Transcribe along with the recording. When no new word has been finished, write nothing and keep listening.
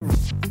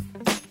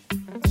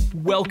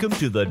Welcome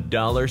to the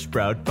Dollar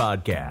Sprout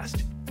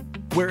Podcast,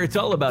 where it's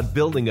all about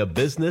building a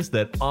business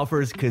that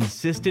offers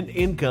consistent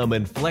income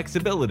and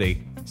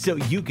flexibility so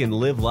you can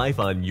live life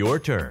on your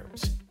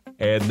terms.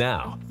 And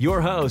now,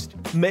 your host,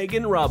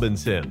 Megan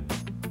Robinson.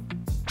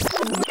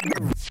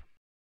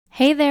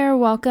 Hey there,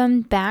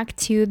 welcome back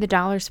to the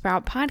Dollar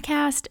Sprout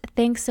Podcast.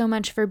 Thanks so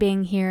much for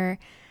being here.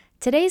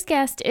 Today's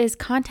guest is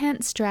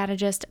content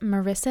strategist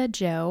Marissa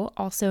Joe,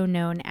 also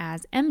known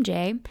as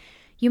MJ.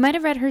 You might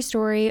have read her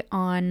story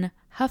on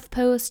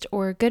HuffPost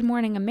or Good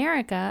Morning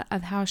America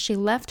of how she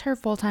left her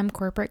full-time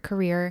corporate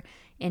career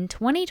in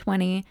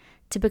 2020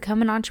 to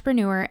become an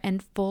entrepreneur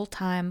and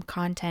full-time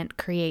content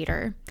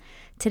creator.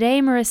 Today,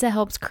 Marissa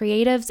helps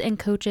creatives and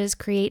coaches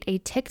create a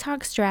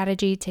TikTok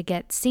strategy to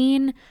get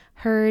seen,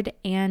 heard,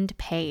 and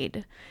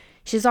paid.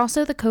 She's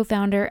also the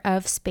co-founder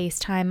of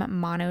Spacetime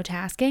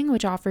Monotasking,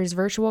 which offers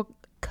virtual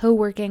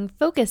co-working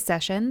focus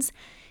sessions.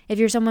 If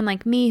you're someone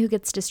like me who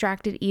gets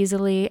distracted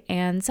easily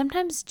and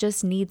sometimes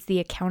just needs the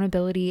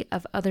accountability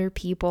of other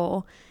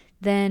people,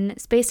 then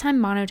Spacetime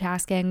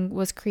Monotasking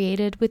was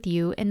created with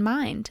you in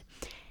mind.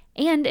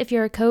 And if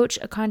you're a coach,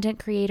 a content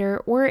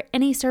creator, or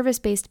any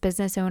service-based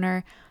business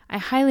owner, I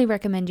highly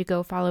recommend you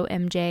go follow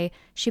MJ.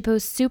 She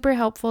posts super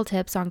helpful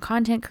tips on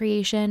content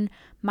creation,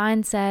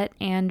 mindset,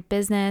 and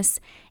business,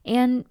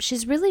 and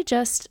she's really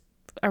just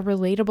a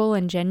relatable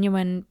and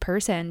genuine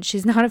person.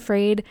 She's not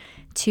afraid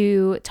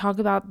to talk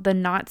about the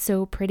not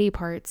so pretty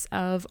parts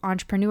of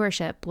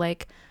entrepreneurship,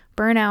 like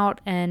burnout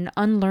and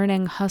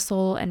unlearning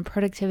hustle and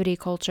productivity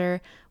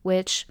culture,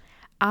 which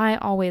I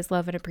always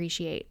love and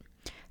appreciate.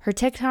 Her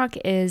TikTok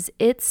is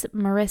It's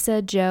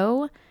Marissa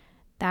Joe.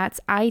 That's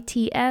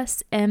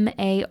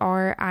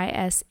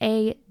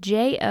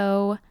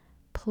ITSMARISAJO.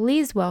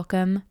 Please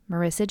welcome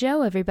Marissa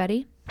Joe,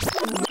 everybody.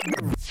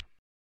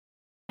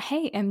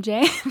 Hey,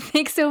 MJ.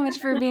 Thanks so much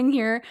for being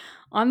here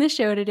on the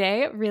show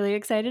today. Really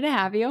excited to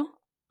have you.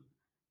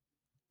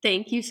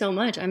 Thank you so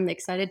much. I'm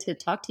excited to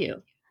talk to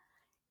you.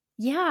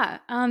 Yeah.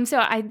 So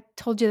I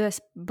told you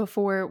this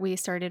before we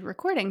started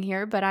recording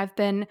here, but I've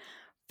been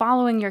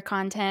following your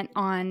content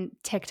on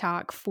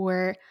TikTok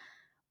for,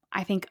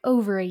 I think,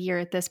 over a year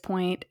at this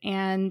point.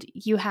 And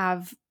you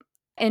have,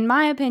 in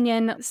my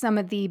opinion, some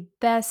of the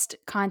best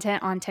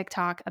content on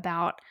TikTok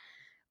about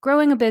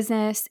growing a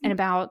business and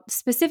about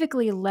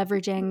specifically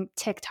leveraging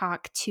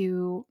TikTok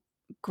to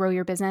grow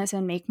your business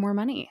and make more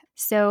money.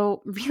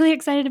 So really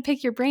excited to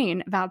pick your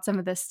brain about some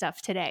of this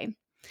stuff today.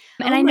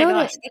 And I know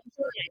that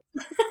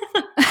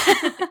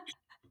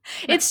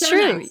it's so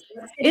true. Nice.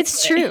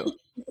 It's true.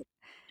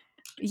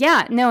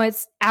 Yeah, no,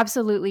 it's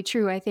absolutely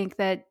true. I think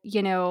that,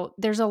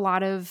 there's a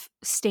lot of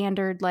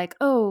standard like,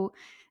 oh,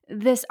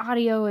 this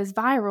audio is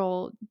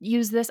viral,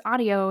 use this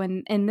audio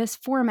in this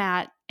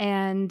format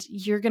and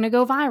you're going to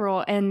go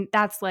viral. And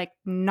that's like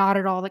not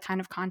at all the kind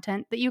of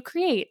content that you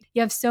create.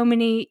 You have so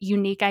many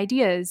unique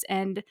ideas.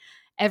 And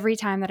every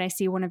time that I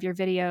see one of your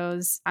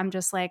videos, I'm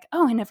just like,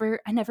 oh, I never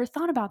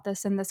thought about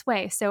this in this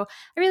way. So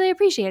I really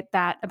appreciate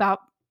that about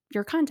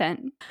your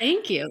content.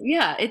 Thank you.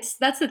 Yeah,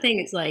 that's the thing.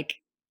 It's like,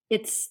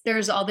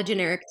 there's all the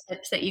generic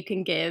tips that you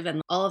can give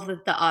and all of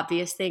the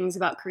obvious things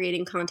about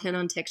creating content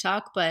on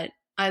TikTok, but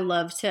I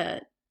love to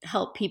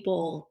help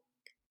people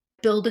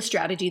build a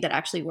strategy that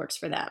actually works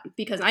for them,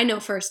 because I know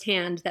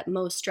firsthand that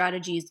most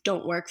strategies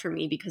don't work for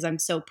me because I'm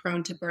so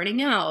prone to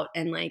burning out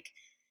and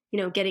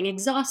getting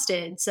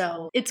exhausted.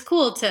 So it's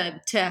cool to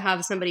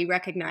have somebody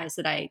recognize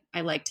that I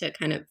like to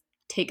kind of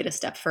take it a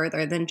step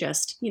further than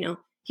just, here,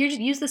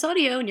 use this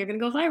audio and you're going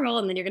to go viral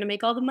and then you're going to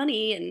make all the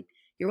money and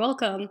you're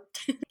welcome.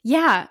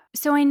 Yeah.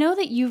 So I know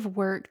that you've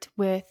worked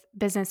with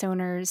business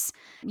owners.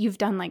 You've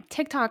done like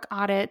TikTok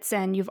audits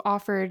and you've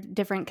offered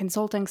different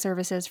consulting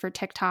services for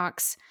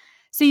TikToks.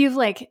 So you've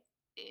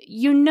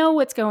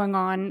what's going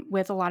on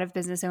with a lot of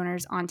business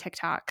owners on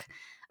TikTok.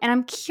 And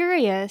I'm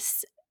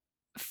curious,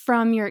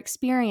 from your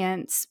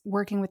experience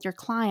working with your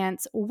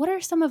clients, what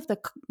are some of the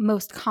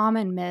most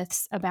common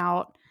myths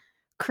about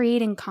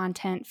creating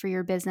content for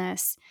your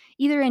business,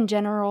 either in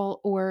general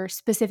or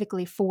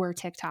specifically for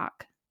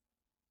TikTok?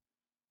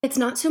 It's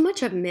not so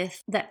much a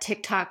myth that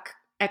TikTok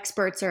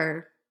experts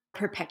are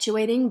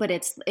perpetuating, but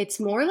it's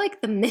more like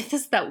the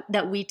myths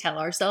that we tell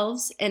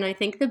ourselves. And I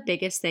think the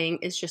biggest thing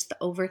is just the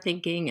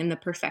overthinking and the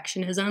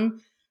perfectionism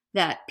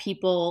that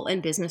people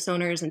and business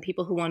owners and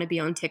people who want to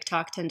be on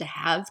TikTok tend to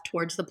have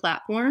towards the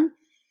platform.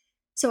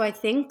 So I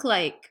think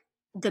like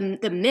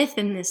the myth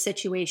in this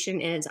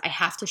situation is I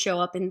have to show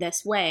up in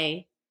this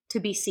way to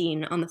be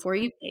seen on the For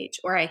You page,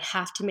 or I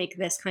have to make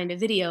this kind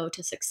of video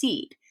to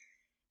succeed.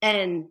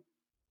 And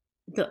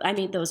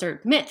those are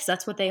myths.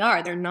 That's what they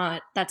are.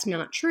 That's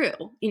not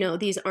true.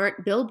 These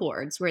aren't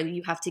billboards where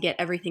you have to get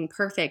everything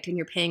perfect and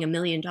you're paying $1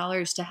 million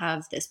to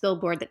have this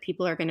billboard that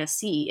people are going to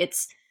see.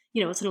 It's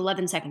an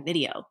 11-second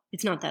video.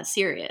 It's not that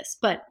serious,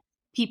 but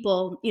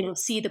people,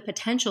 see the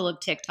potential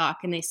of TikTok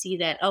and they see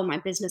that, oh, my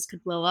business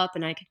could blow up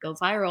and I could go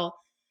viral.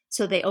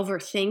 So they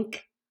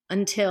overthink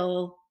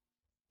until,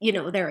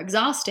 they're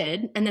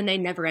exhausted and then they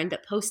never end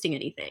up posting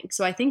anything.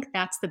 So I think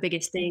that's the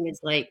biggest thing is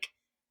like,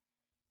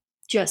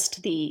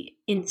 just the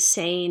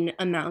insane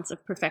amounts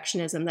of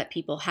perfectionism that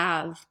people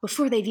have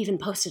before they've even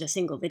posted a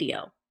single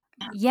video.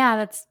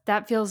 Yeah,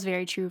 that feels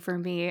very true for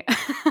me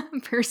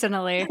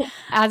personally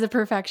as a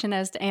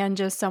perfectionist and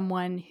just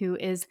someone who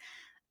is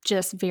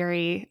just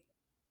very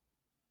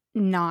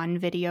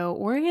non-video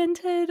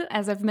oriented,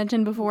 as I've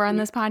mentioned before on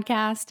this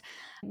podcast.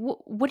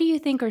 What do you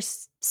think are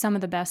some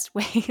of the best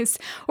ways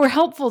or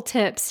helpful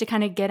tips to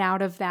kind of get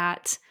out of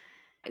that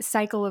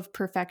cycle of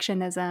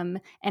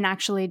perfectionism and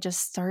actually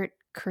just start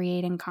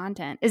creating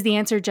content? Is the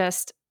answer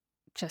just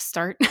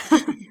start?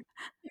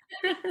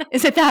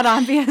 Is it that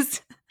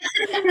obvious?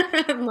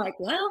 I'm like,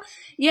 well,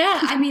 yeah,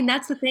 I mean,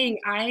 that's the thing.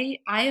 I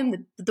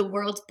am the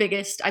world's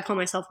biggest, I call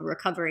myself a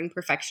recovering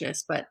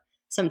perfectionist, but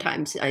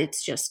sometimes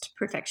it's just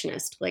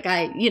perfectionist. Like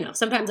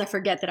sometimes I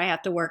forget that I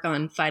have to work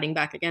on fighting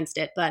back against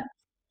it, but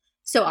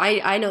so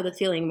I know the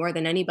feeling more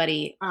than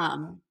anybody.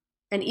 And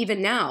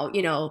even now,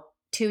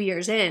 2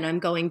 years in, I'm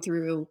going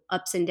through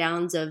ups and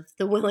downs of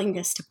the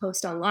willingness to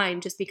post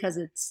online just because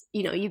it's,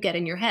 you get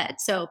in your head.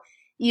 So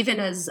even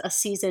as a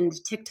seasoned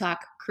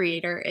TikTok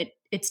creator,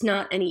 it's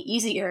not any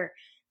easier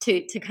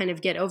to kind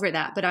of get over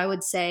that. But I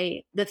would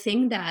say the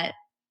thing that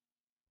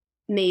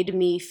made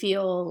me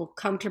feel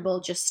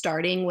comfortable just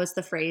starting was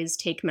the phrase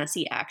take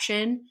messy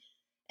action.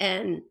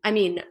 And I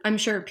mean, I'm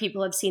sure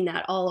people have seen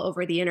that all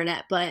over the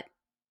internet, but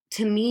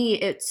to me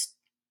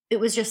it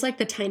was just like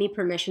the tiny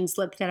permission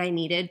slip that I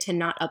needed to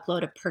not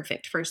upload a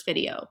perfect first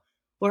video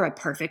or a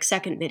perfect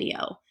second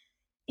video.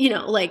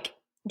 Like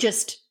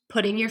just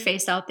putting your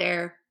face out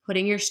there,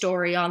 putting your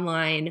story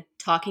online,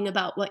 talking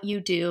about what you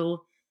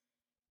do.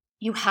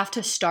 You have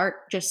to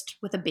start just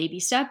with a baby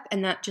step,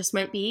 and that just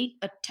might be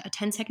a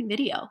 10-second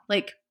video.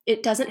 Like,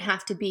 it doesn't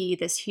have to be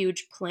this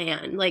huge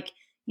plan. Like,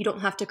 you don't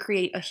have to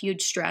create a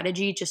huge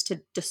strategy just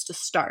to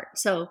start.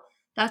 So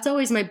that's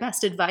always my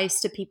best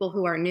advice to people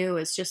who are new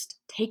is just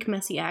take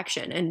messy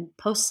action and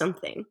post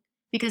something,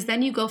 because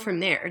then you go from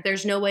there.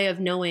 There's no way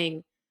of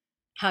knowing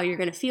how you're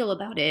going to feel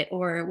about it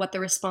or what the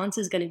response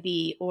is going to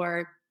be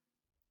or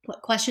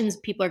what questions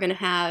people are going to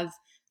have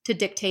to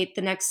dictate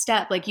the next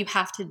step. Like, you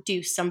have to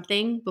do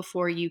something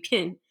before you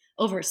can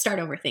start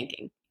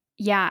overthinking.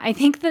 Yeah, I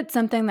think that's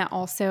something that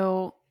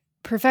also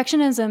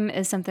perfectionism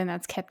is something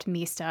that's kept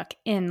me stuck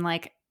in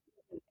like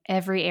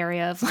every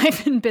area of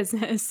life and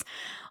business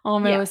Yeah.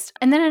 almost.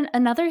 And then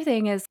another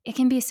thing is it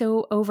can be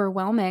so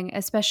overwhelming,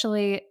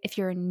 especially if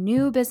you're a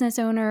new business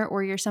owner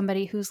or you're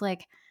somebody who's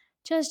like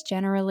just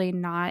generally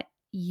not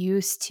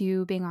used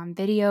to being on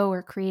video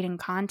or creating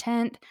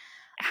content.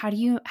 How do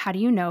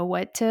you know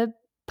what to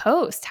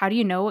post? How do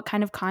you know what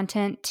kind of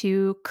content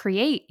to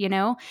create,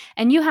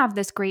 And you have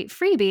this great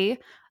freebie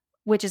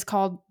which is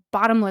called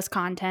Bottomless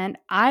Content.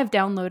 I've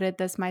downloaded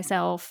this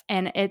myself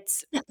and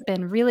it's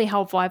been really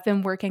helpful. I've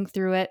been working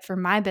through it for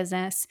my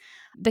business.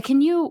 But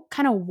can you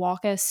kind of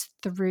walk us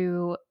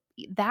through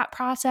that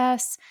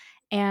process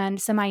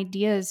and some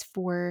ideas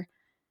for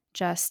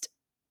just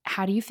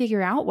how do you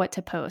figure out what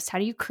to post? How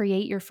do you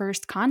create your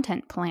first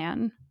content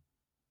plan?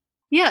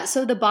 Yeah.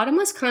 So the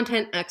bottomless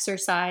content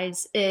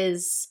exercise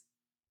is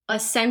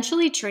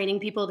essentially training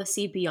people to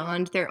see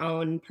beyond their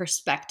own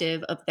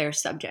perspective of their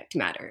subject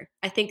matter.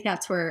 I think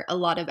that's where a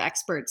lot of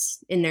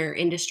experts in their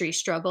industry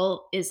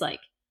struggle, is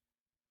like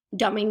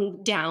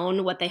dumbing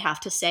down what they have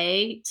to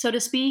say, so to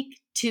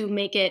speak, to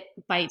make it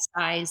bite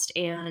sized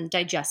and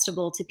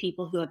digestible to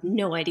people who have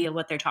no idea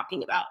what they're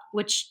talking about,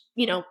 which,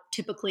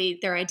 typically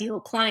their ideal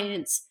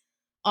clients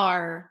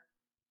are,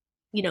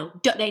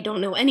 they don't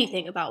know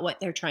anything about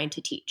what they're trying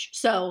to teach.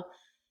 So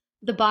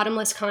the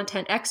bottomless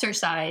content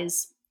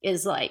exercise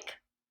is like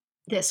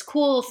this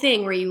cool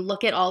thing where you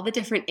look at all the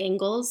different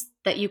angles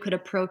that you could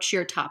approach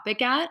your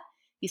topic at.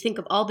 You think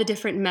of all the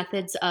different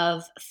methods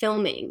of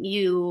filming.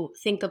 You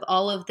think of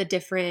all of the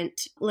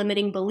different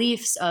limiting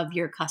beliefs of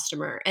your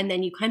customer. And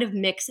then you kind of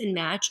mix and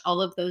match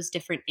all of those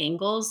different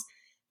angles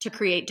to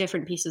create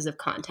different pieces of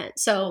content.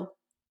 So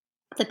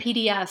the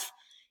PDF,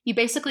 you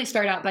basically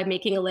start out by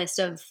making a list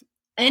of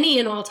any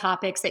and all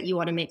topics that you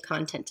want to make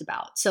content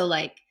about. So,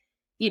 like,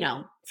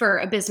 for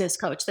a business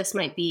coach, this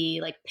might be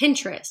like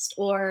Pinterest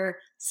or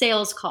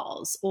sales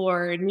calls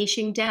or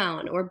niching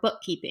down or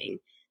bookkeeping.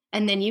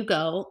 And then you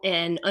go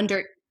and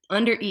under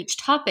each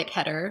topic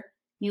header,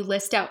 you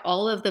list out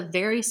all of the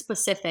very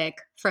specific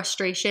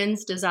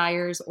frustrations,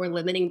 desires, or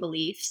limiting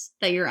beliefs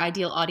that your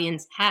ideal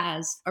audience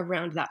has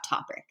around that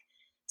topic.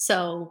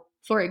 So,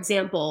 for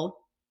example,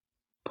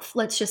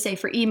 let's just say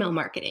for email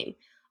marketing,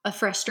 a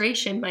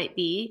frustration might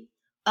be,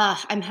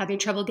 I'm having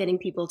trouble getting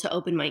people to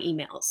open my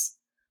emails.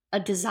 A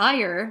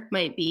desire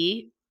might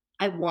be,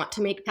 I want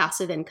to make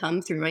passive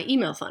income through my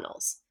email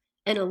funnels.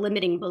 And a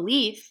limiting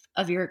belief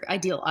of your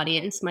ideal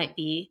audience might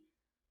be,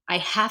 I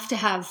have to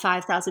have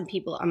 5,000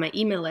 people on my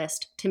email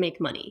list to make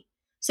money.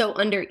 So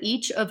under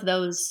each of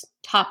those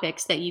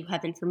topics that you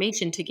have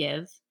information to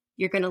give,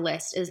 you're going to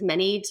list as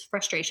many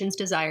frustrations,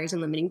 desires,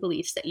 and limiting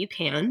beliefs that you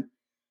can.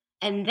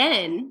 And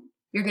then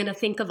you're going to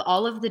think of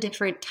all of the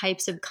different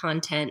types of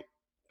content,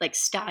 like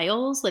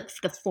styles, like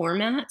the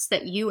formats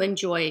that you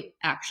enjoy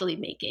actually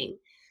making.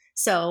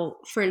 So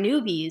for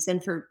newbies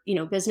and for,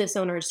 business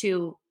owners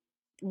who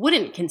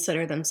wouldn't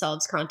consider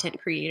themselves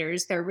content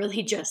creators, they're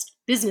really just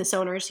business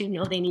owners who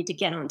know they need to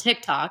get on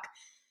TikTok.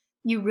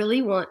 You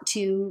really want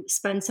to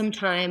spend some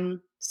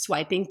time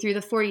swiping through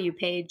the For You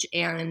page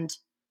and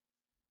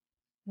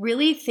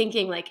really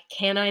thinking like,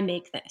 can I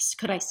make this?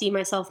 Could I see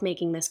myself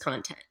making this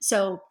content?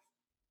 So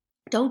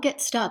don't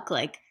get stuck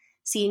like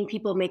seeing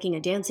people making a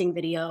dancing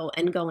video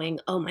and going,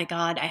 oh my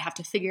God, I have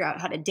to figure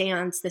out how to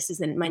dance. This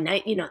isn't my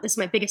night, this is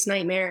my biggest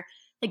nightmare.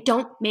 Like,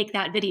 don't make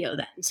that video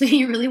then. So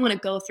you really want to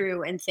go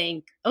through and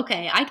think,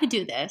 okay, I could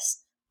do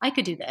this. I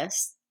could do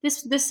this.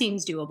 This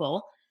seems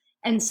doable.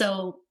 And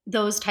so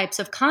those types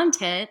of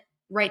content,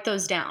 write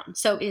those down.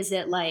 So is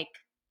it like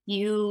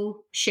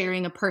you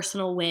sharing a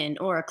personal win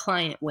or a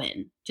client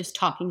win, just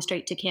talking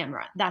straight to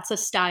camera? That's a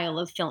style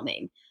of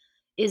filming.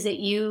 Is it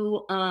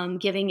you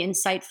giving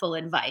insightful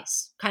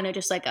advice, kind of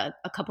just like a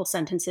couple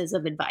sentences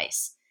of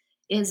advice?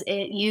 Is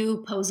it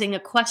you posing a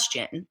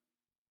question?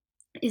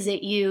 Is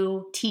it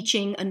you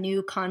teaching a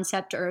new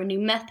concept or a new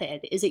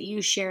method? Is it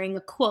you sharing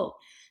a quote?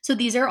 So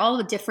these are all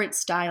the different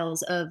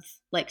styles of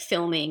like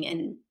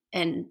filming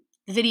and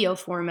video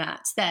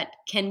formats that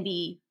can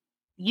be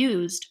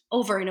used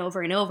over and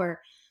over and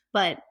over.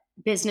 But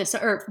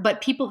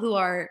but people who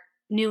are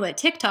new at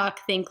TikTok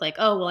think like,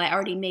 oh, well, I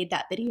already made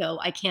that video.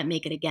 I can't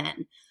make it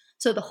again.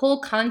 So the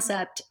whole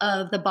concept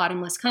of the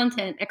bottomless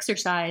content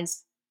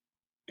exercise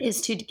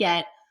is to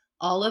get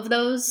all of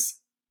those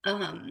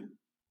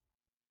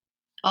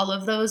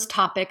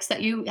topics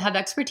that you have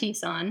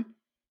expertise on.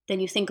 Then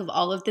you think of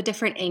all of the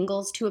different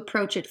angles to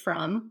approach it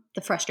from,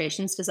 the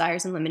frustrations,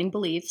 desires, and limiting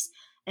beliefs.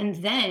 And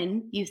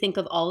then you think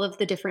of all of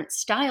the different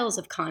styles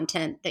of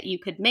content that you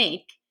could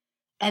make.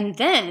 And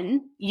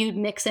then you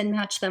mix and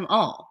match them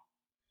all.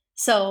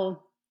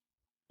 So,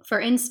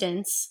 for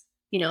instance,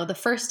 the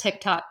first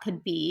TikTok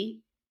could be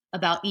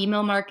about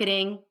email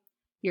marketing.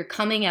 You're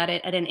coming at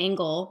it at an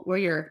angle where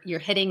you're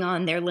hitting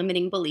on their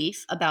limiting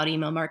belief about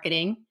email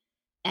marketing,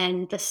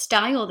 and the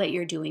style that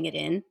you're doing it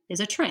in is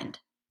a trend.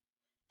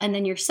 And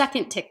then your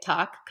second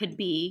TikTok could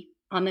be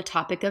on the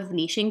topic of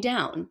niching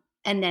down.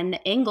 And then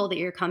the angle that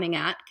you're coming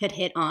at could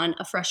hit on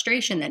a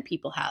frustration that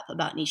people have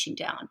about niching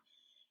down.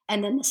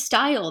 And then the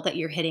style that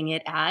you're hitting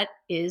it at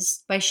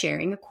is by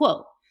sharing a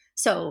quote.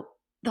 So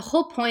the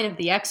whole point of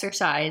the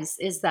exercise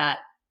is that,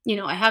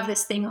 I have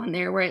this thing on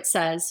there where it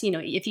says,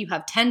 if you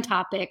have 10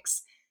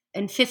 topics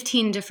and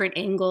 15 different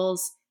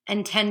angles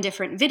and 10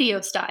 different video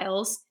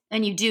styles,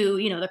 and you do,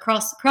 the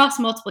cross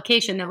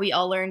multiplication that we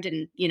all learned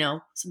in,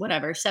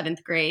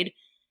 seventh grade,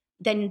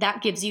 then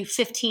that gives you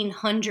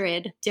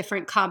 1,500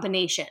 different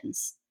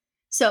combinations.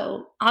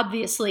 So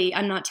obviously,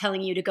 I'm not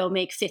telling you to go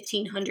make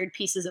 1,500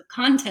 pieces of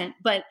content,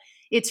 but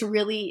it's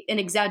really an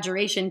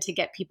exaggeration to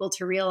get people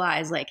to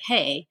realize like,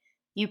 hey,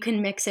 you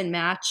can mix and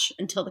match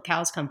until the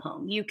cows come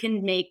home. You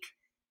can make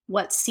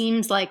what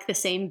seems like the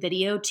same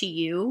video to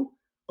you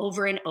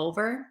over and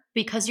over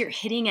because you're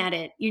hitting at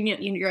it.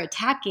 You're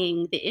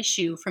attacking the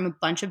issue from a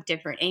bunch of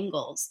different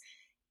angles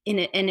in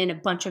a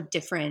bunch of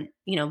different,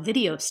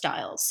 video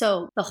styles.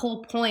 So the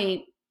whole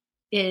point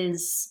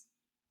is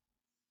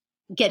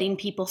getting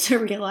people to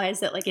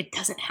realize that like it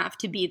doesn't have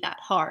to be that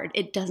hard.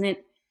 It doesn't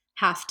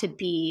have to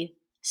be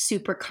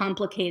super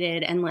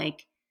complicated and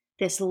like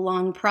this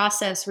long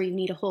process where you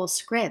need a whole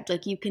script.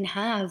 Like you can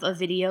have a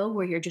video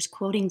where you're just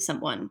quoting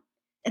someone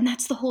and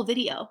that's the whole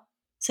video.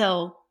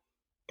 So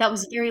that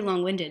was very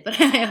long-winded, but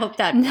I hope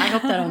that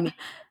all made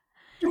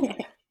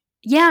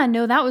Yeah,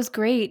 no, that was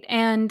great.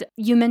 And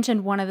you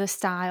mentioned one of the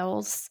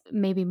styles,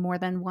 maybe more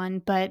than one,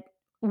 but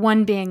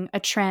one being a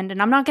trend.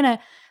 And I'm not going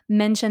to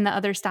mention the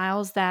other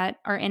styles that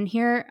are in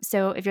here.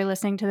 So if you're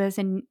listening to this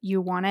and you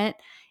want it,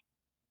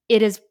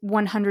 it is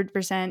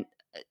 100%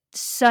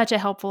 such a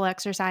helpful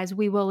exercise.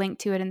 We will link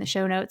to it in the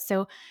show notes.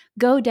 So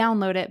go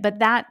download it. But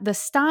the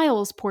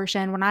styles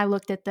portion, when I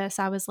looked at this,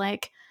 I was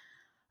like,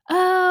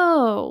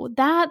 oh,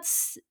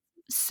 that's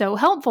so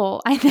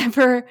helpful. I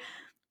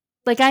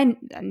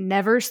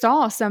never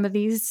saw some of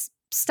these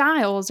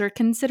styles or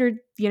considered,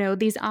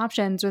 these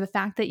options, or the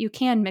fact that you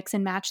can mix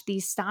and match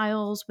these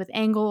styles with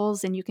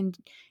angles and you can,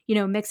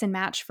 mix and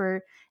match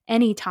for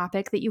any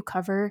topic that you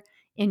cover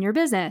in your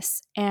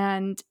business.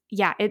 And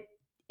yeah,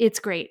 it's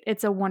great.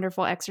 It's a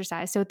wonderful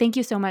exercise. So thank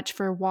you so much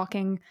for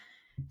walking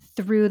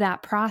through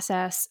that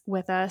process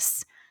with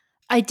us.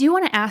 I do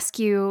want to ask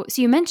you,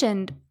 so you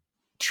mentioned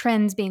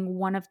trends being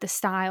one of the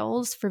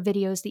styles for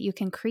videos that you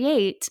can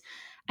create.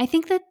 I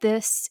think that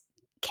this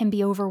can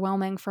be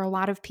overwhelming for a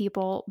lot of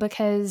people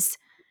because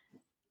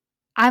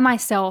I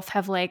myself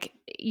have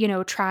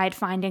tried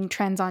finding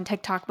trends on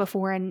TikTok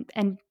before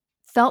and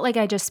felt like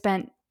I just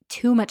spent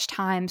too much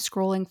time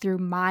scrolling through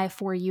my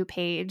For You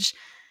page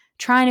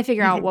trying to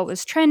figure out what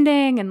was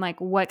trending and like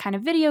what kind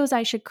of videos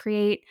I should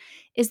create.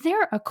 Is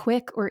there a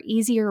quick or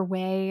easier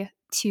way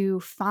to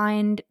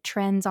find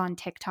trends on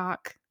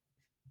TikTok?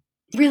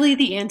 Really,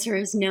 the answer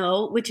is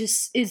no, which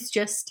is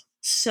just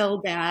so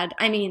bad.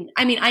 I mean,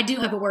 I do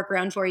have a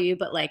workaround for you,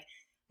 but like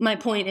my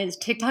point is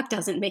TikTok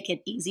doesn't make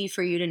it easy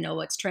for you to know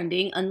what's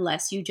trending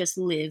unless you just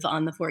live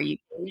on the For You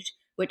page,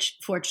 which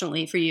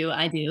fortunately for you,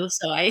 I do.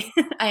 So I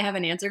I have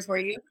an answer for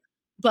you.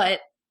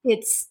 But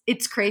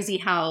it's crazy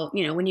how,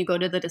 when you go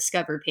to the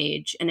Discover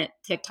page and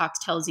TikTok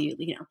tells you,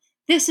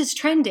 this is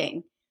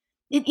trending.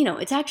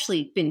 It's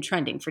actually been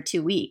trending for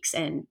 2 weeks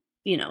and,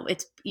 the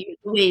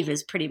wave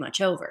is pretty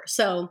much over.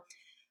 So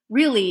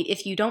really,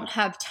 if you don't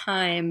have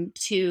time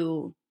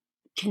to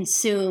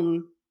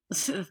consume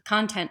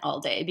content all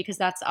day, because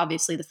that's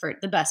obviously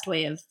the best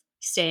way of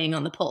staying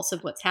on the pulse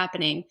of what's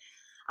happening,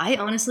 I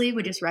honestly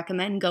would just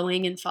recommend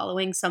going and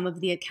following some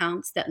of the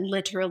accounts that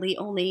literally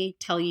only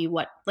tell you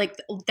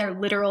their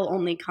literal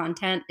only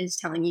content is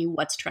telling you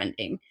what's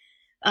trending.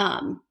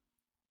 Um,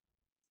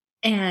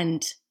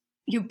 and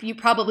you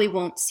probably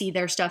won't see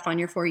their stuff on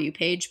your For You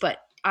page, but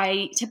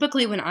I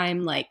typically, when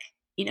I'm like,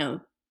 you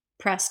know,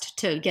 pressed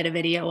to get a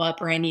video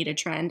up or I need a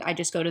trend, I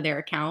just go to their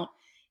account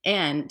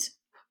and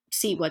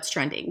see what's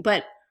trending.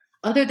 But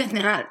other than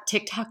that,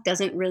 TikTok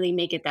doesn't really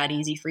make it that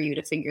easy for you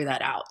to figure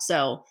that out.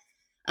 So,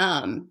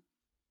 um,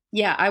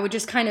 yeah, I would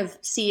just kind of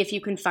see if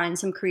you can find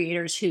some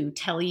creators who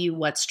tell you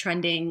what's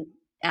trending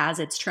as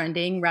it's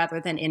trending rather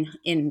than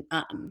in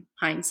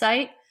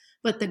hindsight.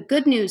 But the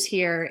good news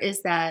here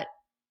is that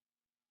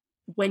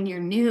when you're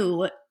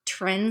new,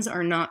 trends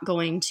are not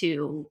going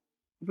to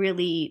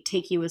really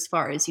take you as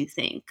far as you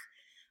think.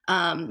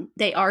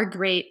 They are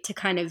great to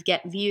kind of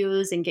get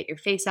views and get your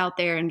face out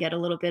there and get a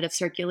little bit of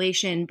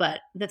circulation. But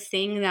the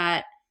thing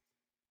that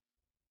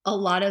a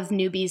lot of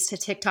newbies to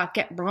TikTok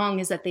get wrong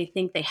is that they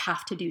think they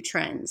have to do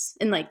trends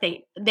and like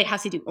they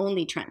have to do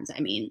only trends, I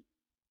mean.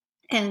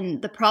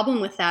 And the problem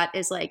with that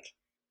is like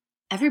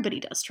everybody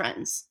does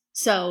trends.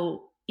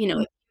 So, if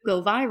you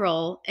go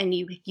viral and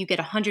you get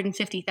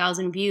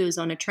 150,000 views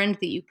on a trend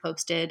that you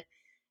posted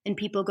and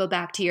people go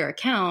back to your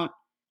account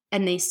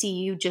and they see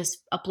you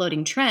just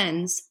uploading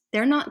trends,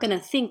 they're not going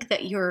to think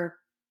that you're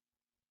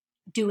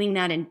doing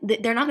that and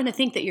they're not going to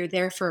think that you're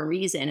there for a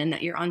reason and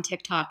that you're on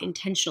TikTok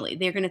intentionally.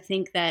 They're going to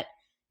think that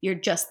you're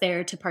just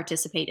there to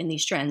participate in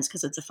these trends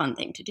because it's a fun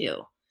thing to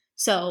do.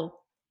 So,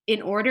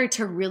 in order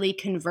to really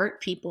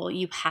convert people,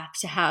 you have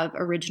to have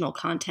original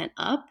content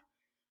up,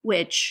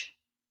 which,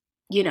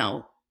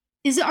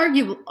 is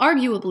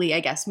arguably,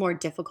 I guess, more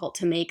difficult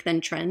to make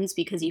than trends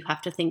because you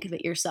have to think of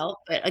it yourself.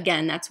 But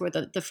again, that's where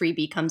the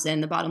freebie comes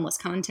in, the bottomless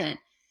content.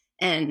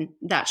 And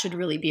that should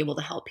really be able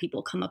to help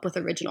people come up with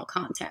original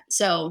content.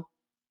 So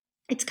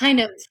it's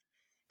kind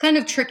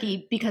of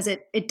tricky because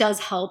it does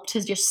help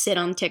to just sit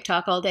on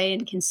TikTok all day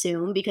and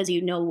consume because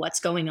you know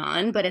what's going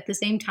on. But at the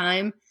same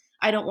time,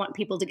 I don't want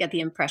people to get the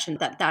impression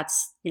that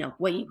that's,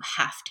 what you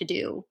have to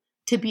do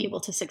to be able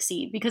to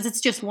succeed because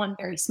it's just one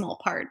very small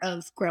part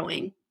of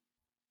growing.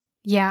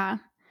 Yeah.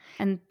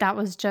 And that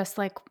was just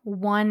like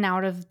one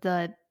out of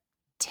the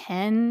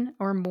 10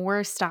 or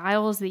more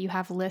styles that you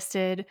have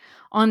listed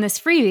on this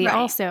freebie Right.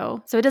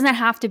 also. So it doesn't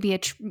have to be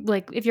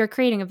like if you're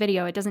creating a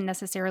video, it doesn't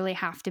necessarily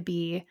have to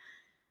be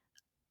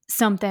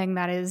something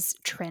that is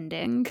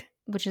trending,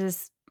 which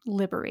is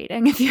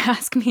liberating if you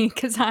ask me,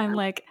 because I'm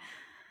like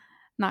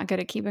not good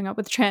at keeping up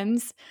with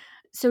trends.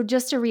 So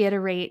just to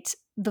reiterate,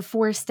 the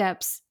 4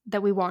 steps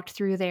that we walked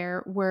through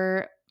there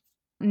were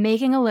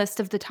making a list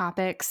of the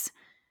topics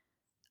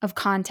of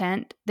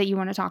content that you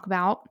want to talk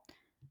about.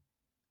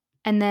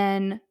 And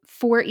then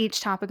for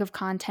each topic of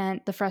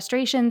content, the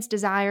frustrations,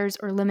 desires,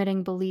 or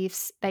limiting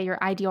beliefs that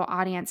your ideal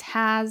audience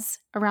has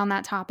around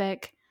that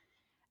topic.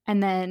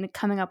 And then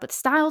coming up with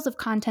styles of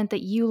content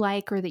that you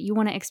like or that you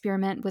want to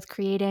experiment with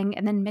creating,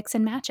 and then mix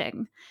and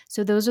matching.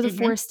 So those are the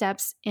 4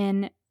 steps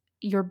in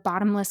your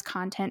bottomless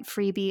content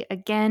freebie.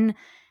 Again,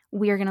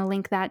 we are going to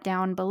link that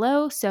down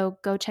below. So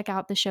go check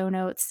out the show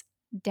notes,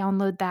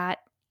 download that.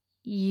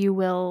 You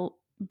will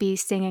be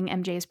singing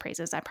MJ's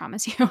praises, I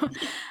promise you.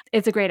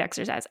 It's a great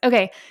exercise.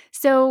 Okay,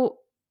 so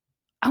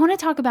I want to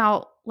talk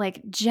about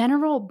like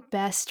general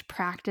best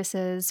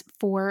practices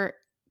for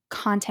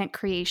content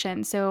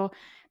creation. So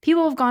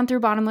people have gone through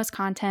bottomless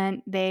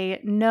content.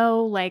 They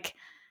know like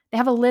they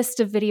have a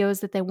list of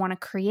videos that they want to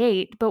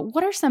create, but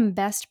what are some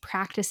best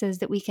practices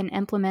that we can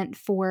implement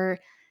for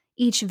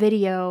each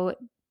video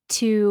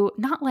to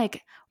not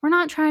like, we're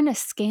not trying to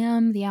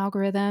scam the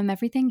algorithm.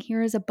 Everything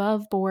here is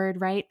above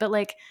board, right? But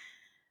like,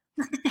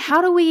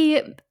 how do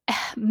we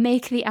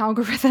make the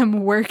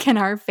algorithm work in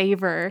our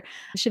favor?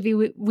 Should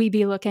we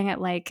be looking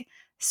at like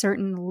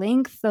certain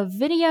length of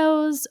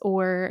videos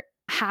or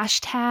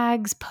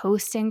hashtags,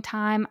 posting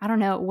time? I don't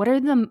know. What are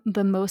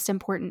the most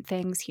important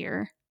things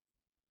here?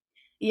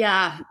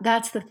 Yeah,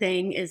 that's the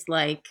thing is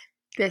like,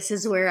 this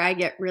is where I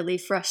get really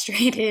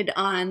frustrated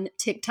on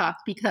TikTok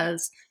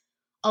because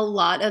a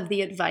lot of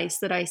the advice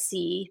that I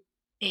see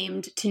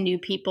aimed to new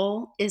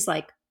people is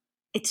like,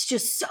 it's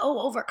just so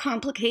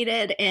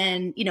overcomplicated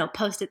and,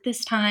 post at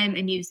this time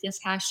and use this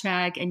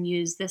hashtag and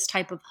use this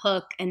type of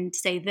hook and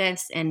say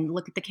this and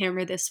look at the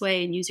camera this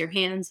way and use your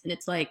hands. And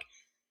it's like,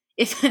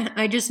 if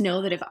I just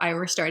know that if I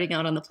were starting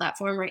out on the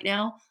platform right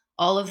now,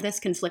 all of this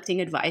conflicting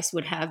advice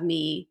would have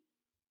me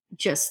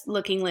just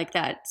looking like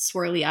that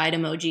swirly eyed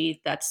emoji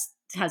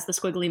has the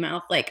squiggly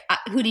mouth. Like,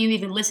 who do you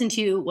even listen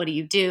to? What do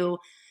you do?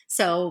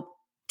 So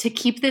to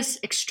keep this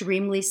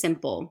extremely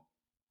simple,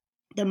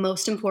 the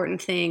most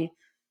important thing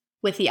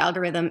with the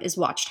algorithm is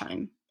watch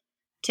time.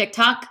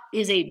 TikTok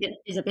is a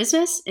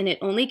business, and it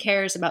only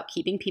cares about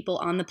keeping people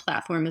on the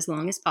platform as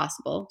long as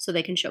possible so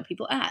they can show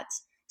people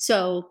ads.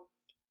 So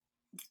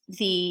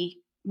the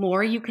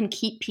more you can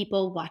keep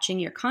people watching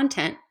your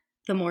content,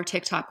 the more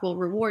TikTok will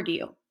reward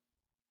you.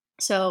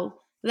 So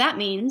that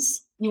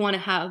means you want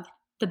to have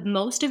the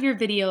most of your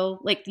video,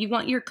 like you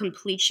want your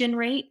completion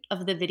rate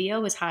of the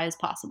video as high as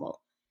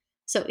possible.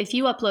 So if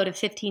you upload a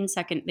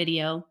 15-second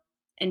video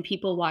and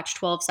people watch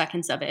 12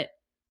 seconds of it,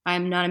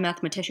 I'm not a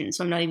mathematician,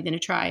 so I'm not even going to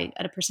try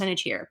at a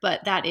percentage here,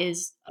 but that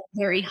is a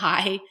very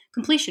high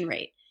completion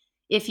rate.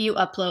 If you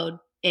upload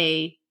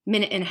a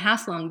minute and a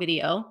half long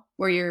video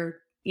where you're,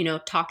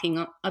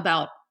 talking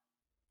about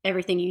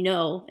everything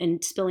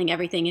and spilling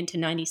everything into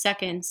 90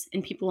 seconds,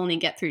 and people only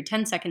get through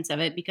 10 seconds of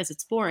it because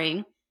it's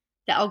boring,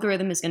 the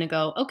algorithm is going to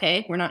go,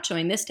 okay, we're not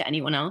showing this to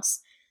anyone else.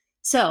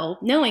 So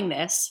knowing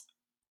this,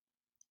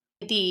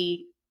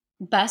 the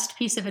best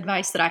piece of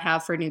advice that I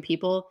have for new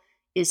people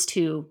is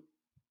to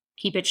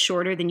keep it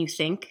shorter than you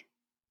think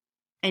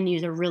and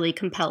use a really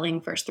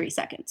compelling first 3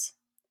 seconds.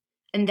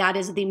 And that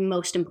is the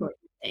most important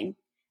thing.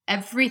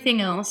 Everything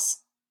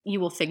else you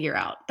will figure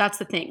out. That's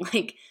the thing.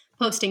 Like,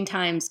 posting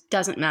times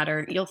doesn't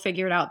matter. You'll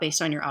figure it out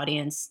based on your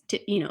audience.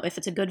 If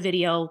it's a good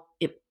video,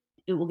 it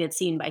will get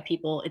seen by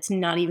people. It's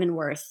not even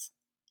worth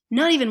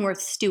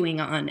stewing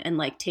on and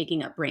like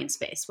taking up brain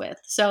space with.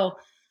 So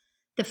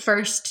the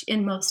first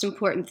and most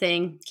important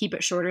thing, keep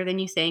it shorter than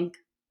you think.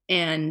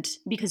 And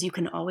because you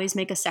can always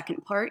make a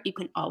second part, you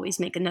can always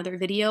make another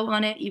video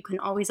on it. You can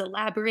always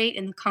elaborate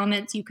in the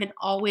comments. You can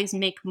always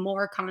make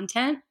more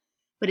content,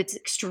 but it's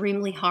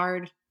extremely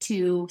hard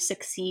to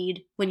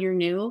succeed when you're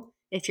new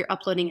if you're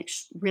uploading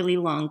really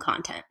long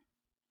content,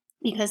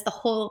 because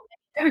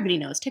everybody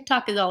knows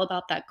TikTok is all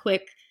about that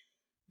quick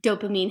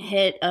dopamine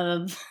hit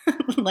of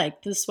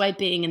like the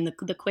swiping and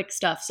the quick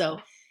stuff. So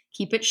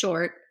keep it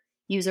short,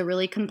 use a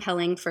really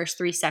compelling first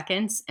 3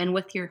 seconds. And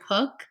with your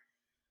hook,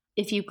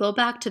 if you go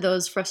back to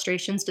those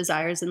frustrations,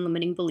 desires, and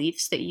limiting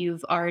beliefs that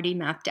you've already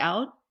mapped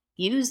out,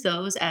 use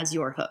those as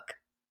your hook.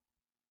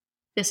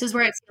 This is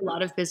where I see a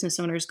lot of business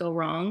owners go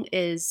wrong,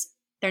 is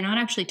they're not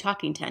actually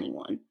talking to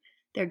anyone.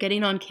 They're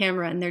getting on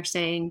camera and they're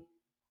saying,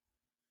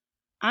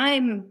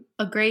 I'm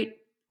a great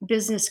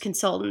business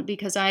consultant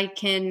because I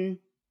can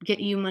get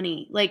you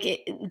money.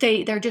 Like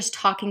they're just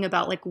talking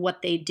about like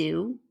what they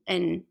do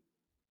and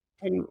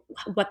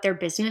what their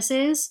business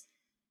is,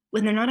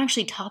 when they're not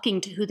actually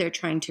talking to who they're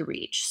trying to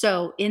reach.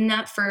 So in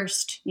that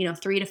first,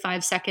 3 to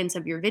 5 seconds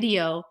of your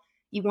video,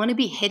 you want to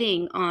be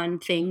hitting on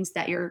things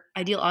that your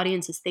ideal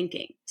audience is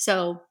thinking.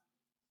 So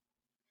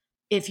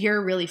if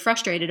you're really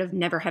frustrated of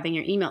never having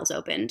your emails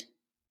opened,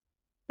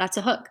 that's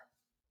a hook.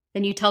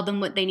 Then you tell them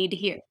what they need to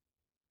hear.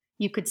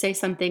 You could say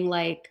something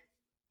like,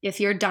 if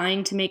you're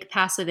dying to make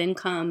passive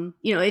income,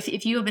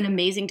 if you have an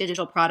amazing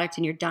digital product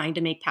and you're dying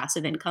to make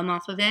passive income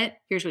off of it,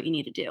 here's what you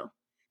need to do.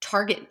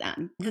 Target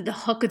them. The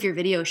hook of your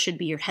video should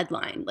be your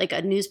headline, like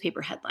a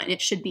newspaper headline.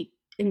 It should be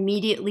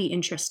immediately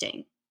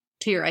interesting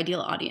to your ideal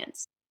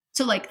audience.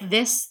 So like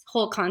this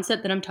whole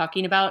concept that I'm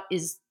talking about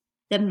is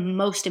the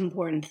most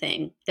important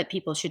thing that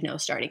people should know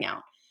starting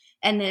out.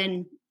 And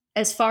then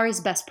as far as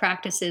best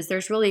practices,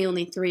 there's really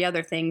only 3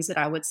 other things that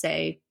I would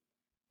say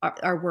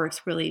are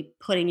worth really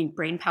putting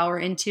brain power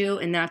into.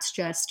 And that's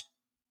just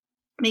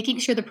making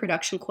sure the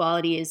production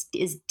quality is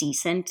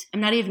decent.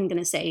 I'm not even going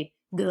to say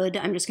good.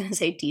 I'm just going to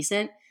say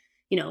decent.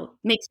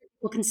 Make sure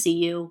people can see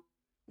you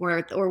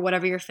or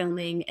whatever you're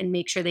filming, and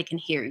make sure they can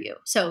hear you.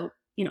 So,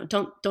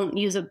 don't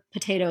use a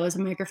potato as a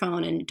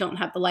microphone and don't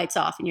have the lights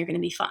off and you're going to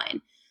be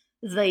fine.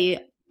 The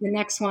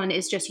next one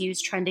is just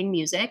use trending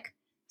music.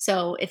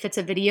 So if it's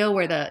a video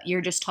where you're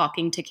just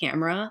talking to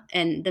camera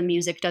and the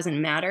music doesn't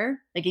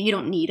matter, like you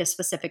don't need a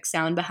specific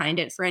sound behind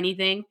it for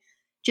anything,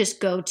 just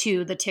go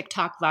to the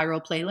TikTok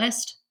viral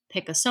playlist,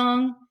 pick a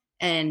song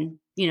and,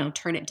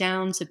 turn it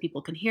down so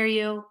people can hear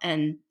you.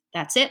 And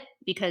that's it,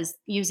 because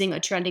using a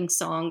trending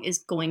song is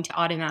going to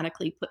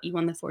automatically put you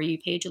on the For You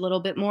page a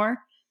little bit more.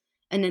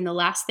 And then the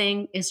last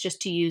thing is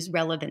just to use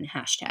relevant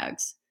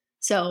hashtags.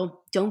 So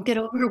don't get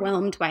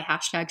overwhelmed by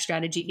hashtag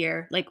strategy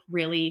here. Like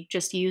really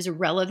just use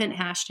relevant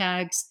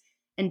hashtags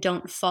and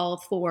don't fall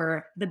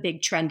for the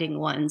big trending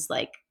ones.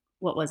 Like,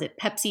 what was it?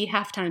 Pepsi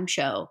halftime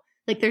show.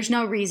 Like there's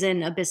no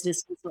reason a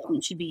business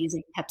consultant should be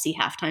using Pepsi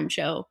halftime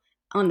show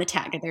on the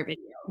tag of their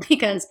video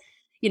because,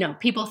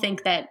 people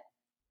think that,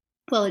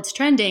 well, it's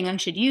trending, I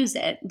should use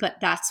it. But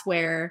that's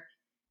where,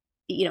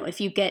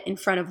 if you get in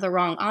front of the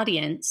wrong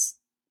audience,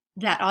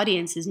 that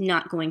audience is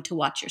not going to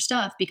watch your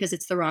stuff because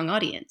it's the wrong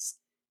audience.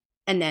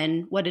 And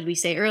then what did we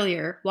say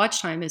earlier?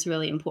 Watch time is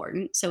really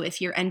important. So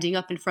if you're ending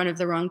up in front of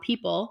the wrong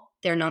people,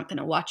 they're not going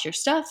to watch your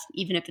stuff,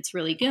 even if it's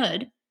really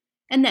good.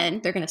 And then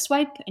they're going to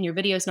swipe and your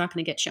video is not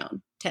going to get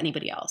shown to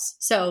anybody else.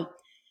 So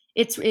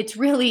it's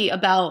really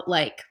about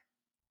like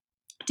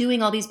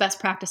doing all these best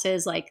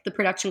practices like the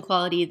production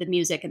quality, the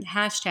music, and the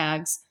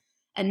hashtags.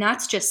 And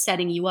that's just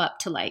setting you up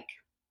to like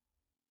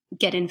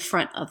get in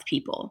front of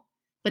people.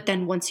 But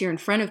then once you're in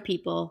front of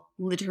people,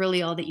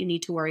 literally all that you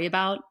need to worry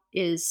about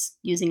is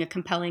using a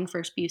compelling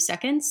first few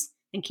seconds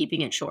and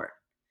keeping it short.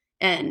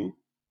 And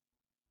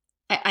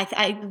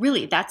I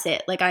really, that's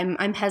it. Like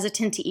I'm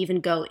hesitant to even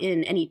go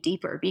in any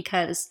deeper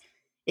because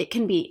it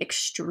can be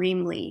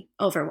extremely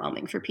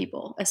overwhelming for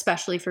people,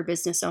 especially for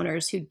business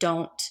owners who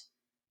don't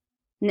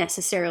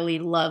necessarily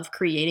love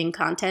creating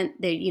content.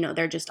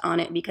 They're just on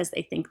it because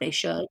they think they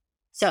should.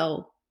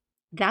 So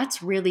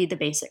that's really the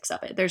basics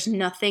of it. There's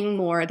nothing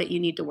more that you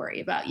need to worry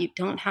about. You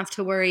don't have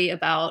to worry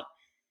about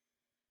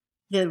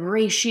the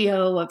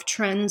ratio of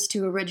trends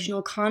to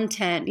original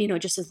content.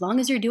 Just as long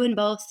as you're doing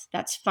both,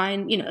 that's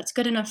fine. That's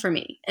good enough for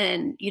me.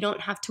 And you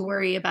don't have to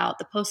worry about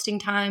the posting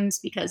times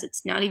because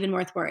it's not even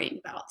worth worrying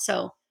about.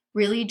 So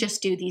really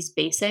just do these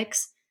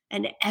basics,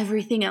 and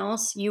everything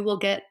else you will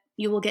get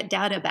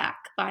data back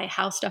by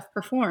how stuff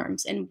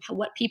performs and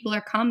what people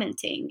are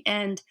commenting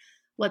and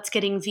what's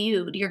getting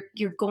viewed.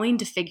 You're going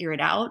to figure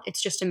it out.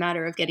 It's just a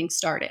matter of getting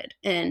started.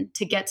 And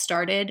to get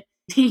started,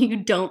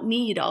 you don't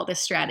need all this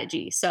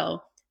strategy.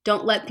 So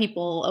don't let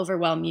people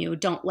overwhelm you.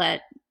 Don't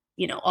let,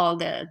 all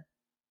the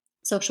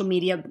social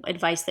media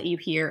advice that you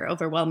hear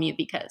overwhelm you,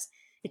 because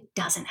it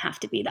doesn't have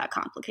to be that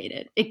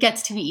complicated. It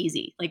gets to be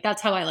easy. Like,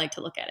 that's how I like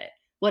to look at it.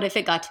 What if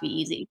it got to be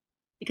easy?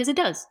 Because it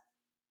does.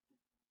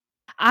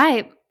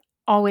 I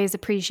always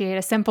appreciate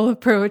a simple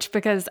approach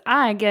because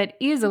I get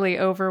easily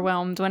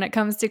overwhelmed when it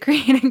comes to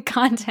creating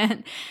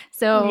content.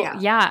 So,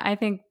 yeah, I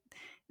think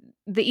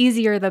the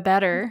easier the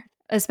better,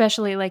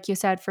 especially like you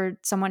said, for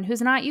someone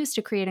who's not used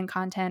to creating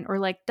content or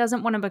like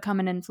doesn't want to become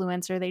an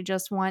influencer. They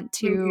just want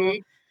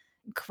to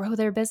grow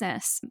their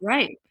business.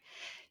 Right.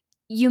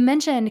 You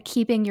mentioned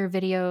keeping your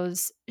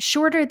videos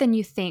shorter than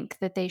you think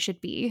that they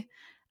should be.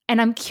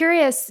 And I'm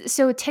curious,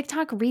 so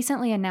TikTok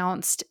recently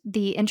announced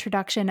the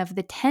introduction of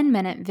the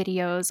 10-minute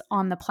videos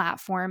on the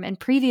platform, and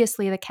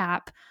previously the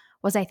cap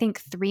was, I think,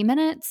 3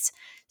 minutes.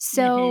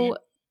 So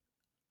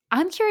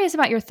I'm curious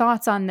about your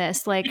thoughts on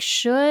this. Like,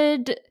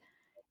 should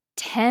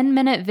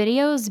 10-minute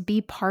videos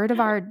be part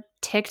of our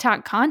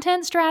TikTok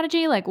content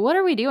strategy? Like, what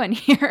are we doing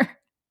here?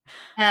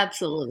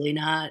 Absolutely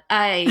not.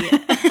 I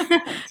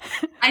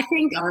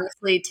think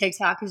honestly,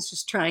 TikTok is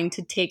just trying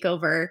to take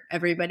over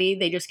everybody.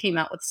 They just came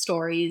out with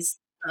stories,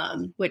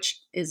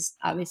 which is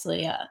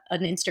obviously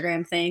an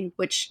Instagram thing,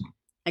 which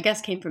I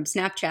guess came from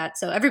Snapchat.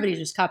 So everybody's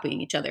just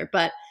copying each other.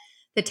 But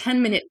the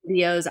 10-minute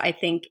videos, I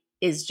think,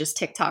 is just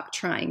TikTok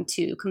trying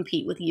to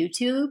compete with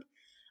YouTube.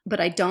 But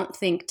I don't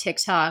think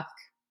TikTok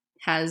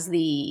has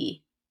the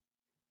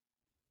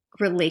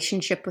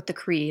relationship with the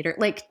creator.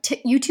 Like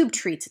YouTube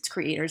treats its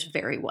creators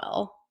very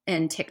well,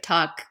 and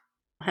TikTok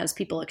has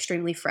people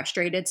extremely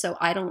frustrated. So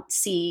I don't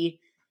see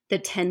the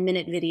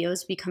 10-minute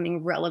videos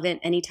becoming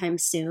relevant anytime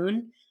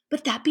soon.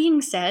 But that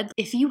being said,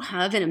 if you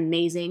have an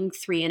amazing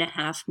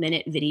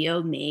 3.5-minute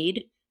video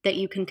made that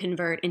you can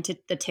convert into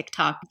the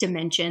TikTok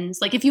dimensions,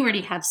 like if you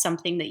already have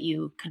something that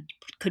you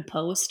could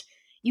post,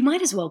 you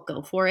might as well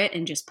go for it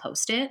and just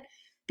post it,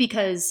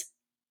 because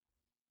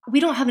we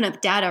don't have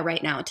enough data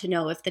right now to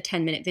know if the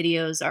 10-minute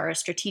videos are a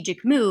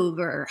strategic move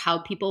or how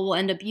people will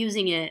end up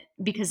using it,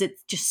 because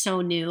it's just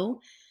so new.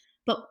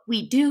 But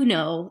we do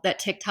know that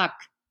TikTok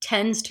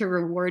tends to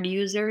reward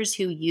users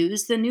who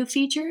use the new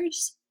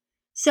features.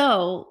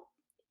 So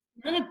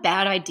not a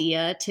bad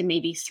idea to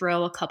maybe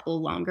throw a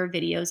couple longer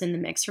videos in the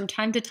mix from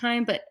time to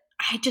time. But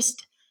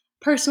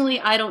personally,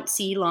 I don't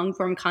see long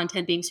form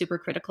content being super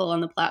critical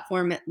on the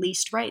platform, at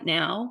least right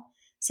now.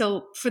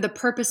 So for the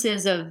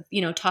purposes of,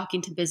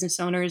 talking to business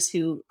owners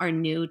who are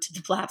new to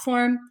the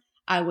platform,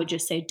 I would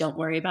just say don't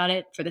worry about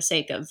it, for the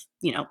sake of,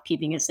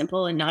 keeping it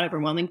simple and not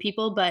overwhelming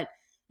people. But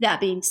that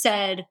being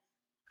said,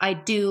 I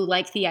do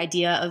like the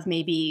idea of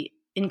maybe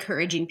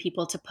encouraging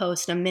people to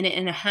post a 1.5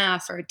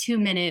 minutes or a 2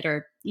 minute,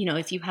 or,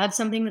 if you have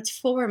something that's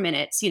 4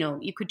 minutes,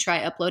 you could try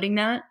uploading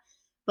that.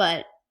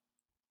 But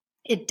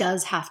it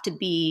does have to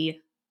be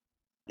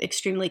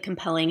extremely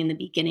compelling in the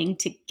beginning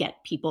to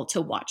get people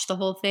to watch the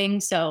whole thing.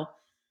 So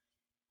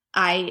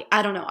I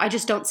don't know. I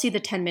just don't see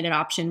the 10-minute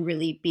option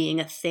really being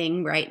a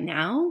thing right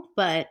now.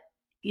 But,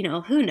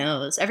 who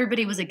knows?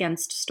 Everybody was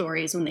against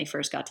stories when they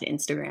first got to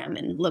Instagram,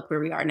 and look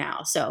where we are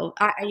now. So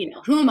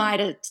who am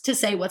I to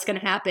say what's going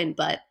to happen?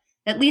 But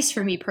at least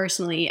for me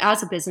personally,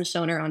 as a business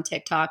owner on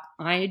TikTok,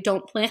 I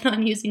don't plan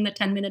on using the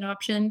 10-minute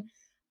option,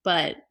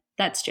 but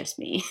that's just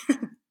me.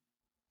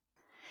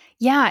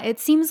 Yeah, it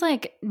seems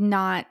like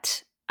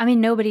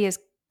nobody is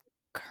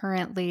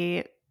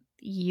currently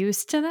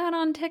used to that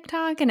on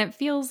TikTok, and it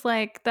feels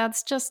like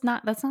that's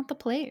not the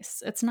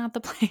place. It's not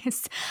the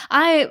place.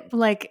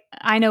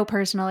 I know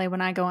personally,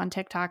 when I go on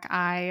TikTok,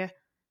 I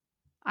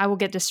will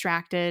get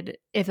distracted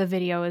if a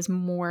video is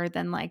more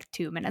than like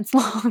 2 minutes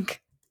long.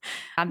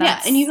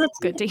 Yeah, and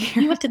good to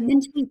hear. You have to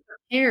mentally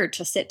prepare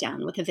to sit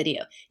down with a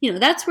video.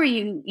 That's where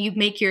you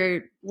make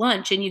your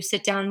lunch and you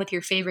sit down with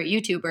your favorite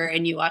YouTuber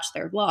and you watch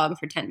their vlog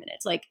for 10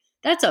 minutes. Like,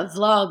 that's a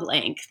vlog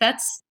length.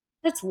 That's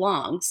that's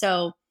long.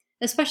 So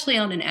especially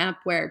on an app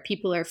where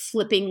people are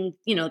flipping,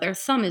 their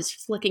thumb is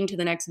flicking to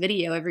the next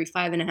video every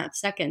 5.5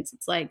 seconds.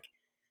 It's like,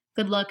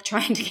 good luck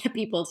trying to get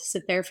people to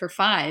sit there for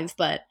 5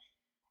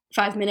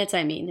 minutes.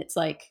 I mean, it's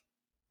like,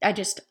 I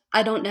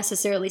don't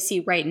necessarily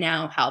see right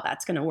now how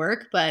that's going to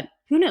work, but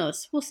who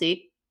knows? We'll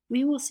see.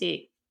 We will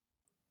see.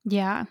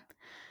 Yeah.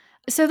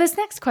 So this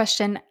next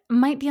question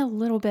might be a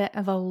little bit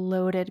of a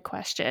loaded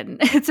question.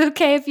 It's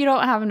okay if you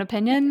don't have an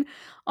opinion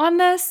on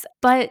this,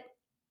 but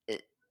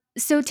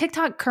so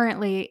TikTok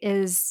currently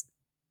is,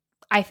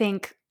 I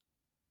think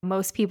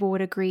most people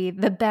would agree,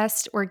 the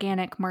best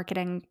organic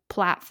marketing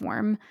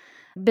platform.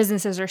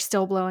 Businesses are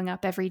still blowing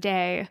up every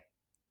day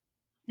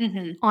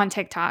on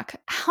TikTok.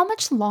 How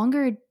much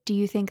longer do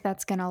you think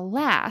that's going to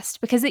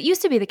last? Because it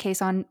used to be the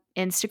case on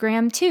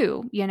Instagram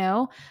too,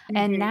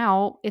 and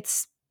now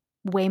it's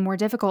way more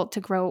difficult to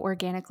grow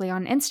organically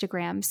on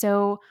Instagram.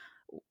 So,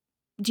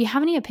 do you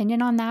have any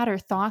opinion on that or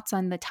thoughts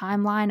on the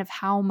timeline of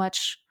how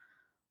much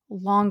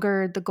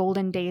longer the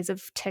golden days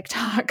of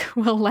TikTok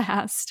will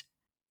last?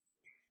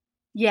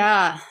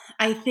 Yeah,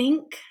 I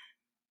think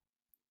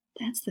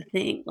that's the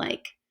thing.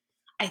 Like,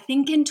 I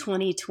think in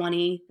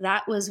 2020,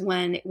 that was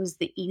when it was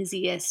the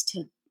easiest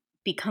to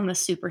become a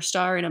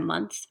superstar in a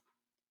month.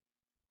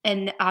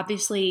 And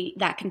obviously,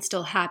 that can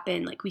still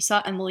happen. Like, we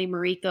saw Emily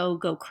Mariko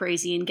go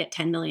crazy and get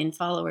 10 million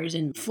followers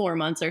in 4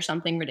 months or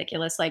something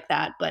ridiculous like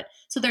that. But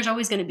so there's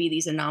always going to be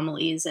these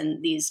anomalies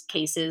and these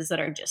cases that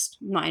are just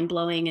mind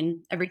blowing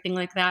and everything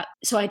like that.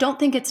 So I don't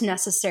think it's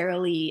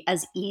necessarily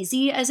as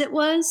easy as it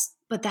was.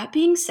 But that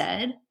being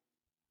said,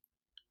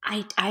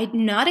 I'm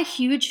not a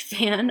huge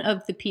fan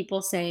of the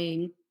people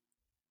saying,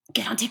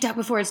 get on TikTok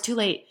before it's too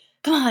late.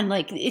 Come on,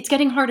 like it's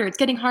getting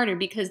harder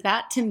because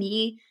that to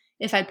me,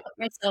 if I put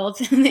myself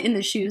in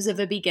the shoes of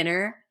a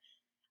beginner,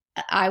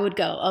 I would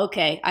go,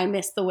 okay, I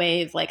missed the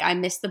wave, like I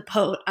missed the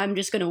boat. I'm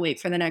just going to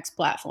wait for the next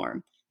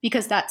platform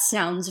because that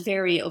sounds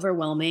very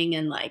overwhelming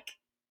and like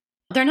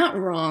they're not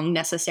wrong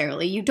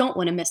necessarily. You don't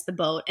want to miss the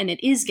boat and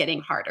it is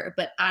getting harder,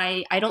 but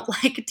I don't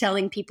like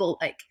telling people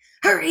like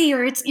hurry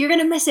or you're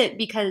going to miss it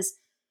because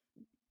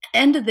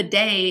end of the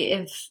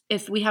day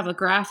if we have a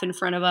graph in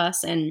front of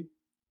us and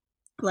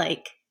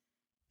like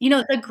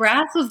the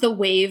graph of the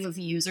wave of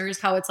users,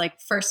 how it's like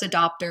first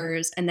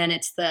adopters and then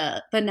it's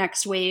the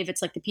next wave,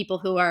 it's like the people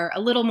who are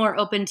a little more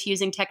open to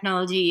using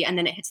technology and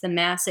then it hits the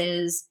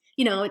masses.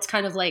 It's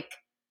kind of like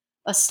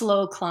a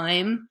slow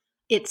climb.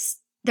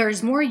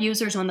 There's more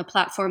users on the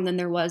platform than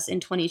there was in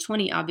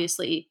 2020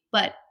 obviously,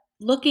 but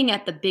looking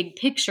at the big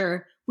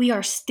picture, we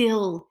are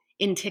still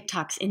in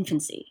TikTok's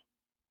infancy,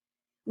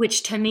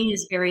 which to me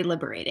is very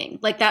liberating.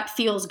 Like that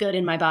feels good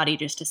in my body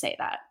just to say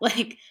that.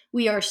 Like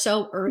we are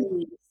so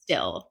early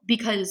still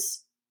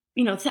because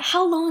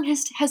how long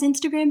has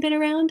Instagram been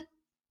around?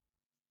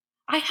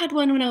 I had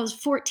one when I was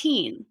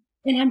 14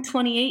 and I'm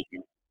 28.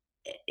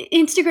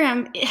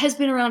 Instagram has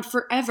been around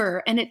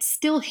forever and it's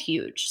still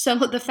huge. So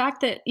the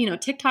fact that,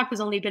 TikTok has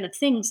only been a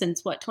thing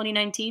since what,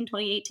 2019,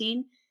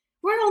 2018,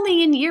 we're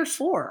only in year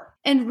 4.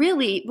 And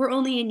really, we're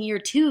only in year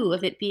 2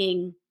 of it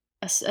being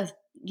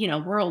a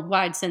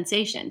worldwide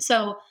sensation.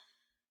 So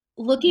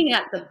looking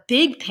at the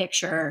big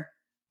picture,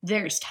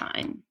 there's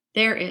time.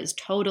 There is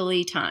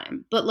totally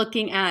time. But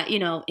looking at,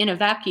 in a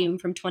vacuum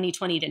from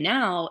 2020 to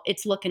now,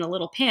 it's looking a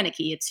little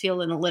panicky. It's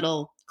feeling a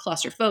little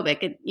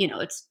claustrophobic.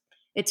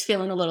 It's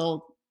feeling a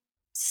little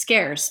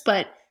scarce,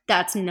 but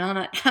that's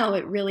not how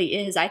it really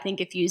is, I think,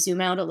 if you zoom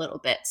out a little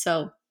bit.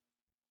 So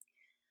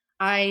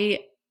I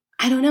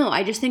don't know.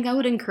 I just think I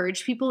would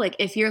encourage people, like,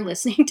 if you're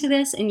listening to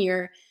this and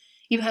you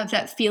have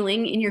that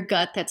feeling in your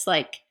gut that's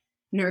like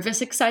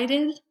nervous,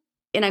 excited,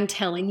 and I'm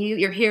telling you,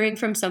 you're hearing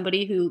from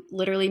somebody who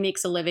literally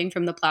makes a living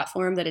from the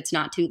platform that it's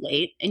not too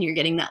late and you're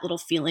getting that little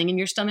feeling in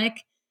your stomach,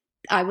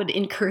 I would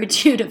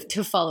encourage you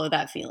to follow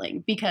that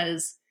feeling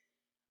because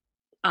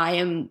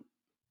I'm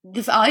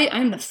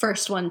the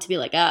first one to be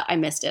like, I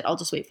missed it. I'll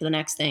just wait for the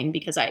next thing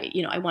because I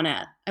want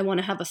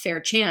to have a fair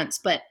chance,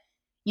 but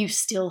you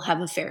still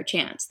have a fair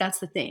chance. That's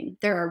the thing.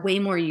 There are way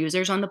more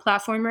users on the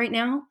platform right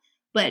now,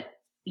 but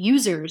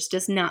users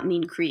does not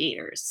mean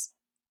creators.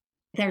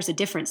 There's a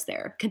difference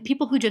there.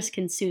 People who just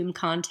consume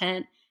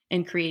content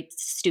and create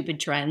stupid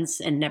trends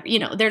and never,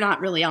 they're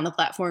not really on the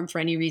platform for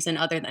any reason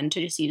other than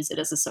to just use it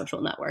as a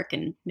social network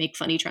and make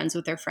funny trends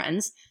with their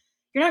friends.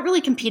 You're not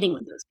really competing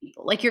with those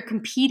people. Like you're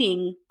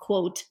competing,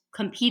 quote,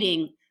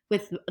 competing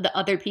with the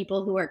other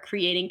people who are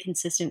creating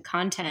consistent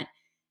content.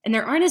 And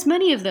there aren't as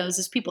many of those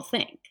as people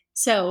think.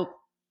 So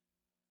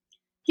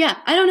yeah,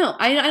 I don't know.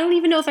 I don't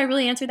even know if I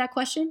really answered that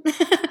question,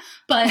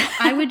 but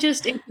I would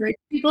just encourage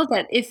people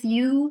that if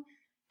you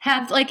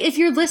if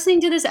you're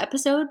listening to this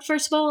episode,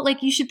 first of all,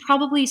 like you should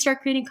probably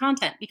start creating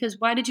content because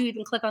why did you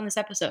even click on this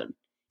episode?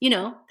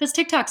 Because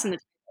TikTok's in the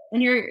title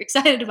and you're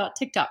excited about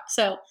TikTok.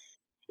 So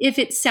if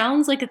it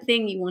sounds like a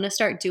thing you want to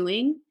start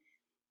doing,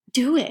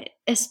 do it.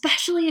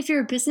 Especially if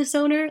you're a business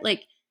owner,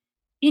 like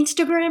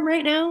Instagram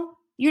right now,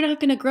 you're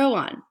not going to grow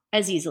on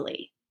as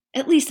easily.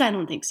 At least I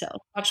don't think so.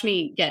 Watch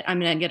me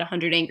I'm going to get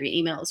 100 angry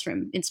emails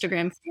from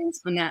Instagram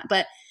fans on that.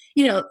 But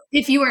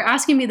If you were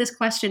asking me this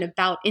question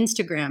about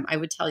Instagram, I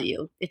would tell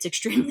you it's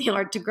extremely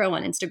hard to grow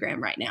on Instagram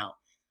right now,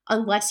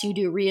 unless you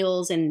do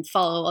reels and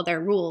follow other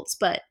rules.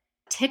 But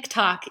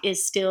TikTok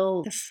is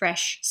still the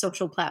fresh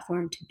social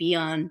platform to be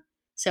on.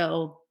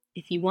 So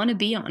if you want to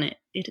be on it,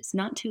 it is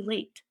not too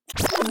late.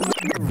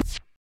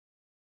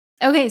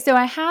 Okay, so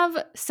I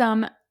have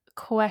some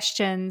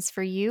questions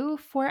for you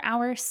for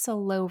our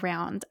slow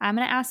round. I'm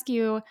going to ask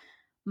you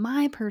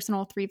my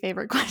personal 3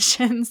 favorite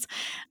questions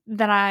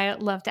that I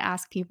love to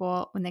ask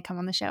people when they come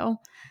on the show.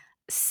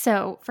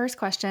 So, first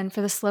question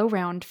for the slow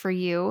round for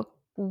you,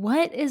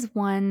 what is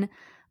one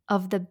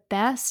of the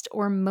best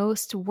or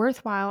most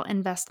worthwhile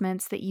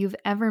investments that you've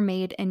ever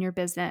made in your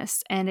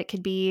business? And it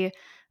could be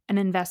an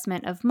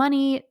investment of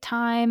money,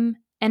 time,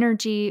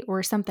 energy,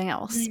 or something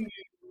else.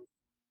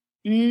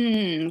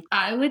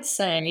 I would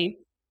say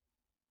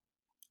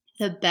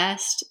the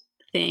best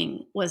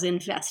thing was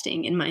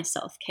investing in my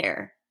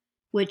self-care,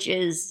 which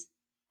is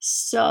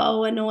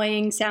so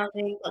annoying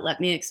sounding, but let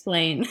me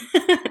explain.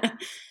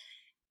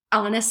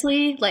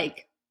 Honestly,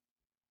 like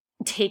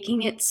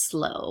taking it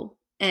slow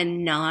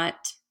and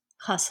not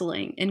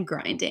hustling and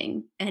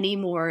grinding any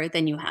more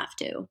than you have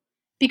to.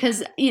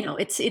 Because,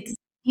 it's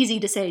easy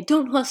to say,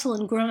 "Don't hustle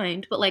and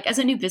grind," but, like, as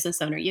a new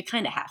business owner, you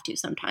kinda have to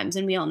sometimes,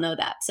 and we all know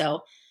that.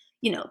 So,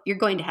 you're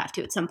going to have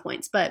to at some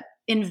points, but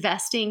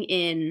investing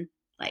in,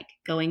 like,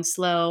 going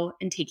slow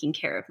and taking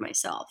care of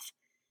myself.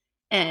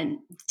 And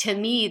to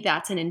me,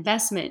 that's an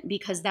investment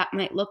because that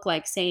might look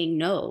like saying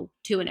no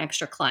to an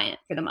extra client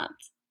for the month,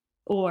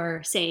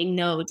 or saying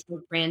no to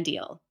a brand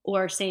deal,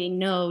 or saying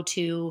no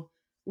to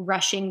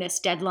rushing this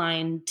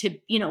deadline to,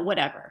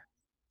 whatever.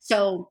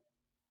 So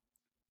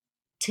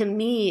to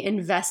me,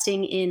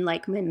 investing in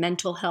like my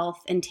mental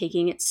health and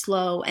taking it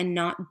slow and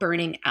not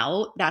burning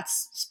out,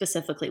 that's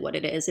specifically what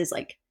it is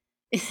like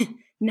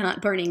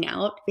not burning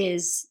out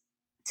is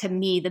to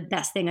me the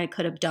best thing I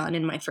could have done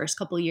in my first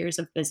couple years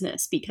of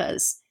business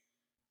because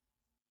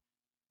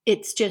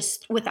it's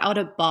just without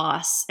a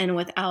boss and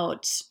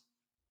without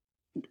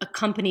a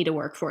company to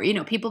work for,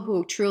 people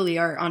who truly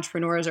are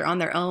entrepreneurs or on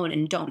their own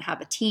and don't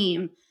have a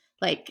team,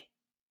 like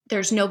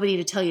there's nobody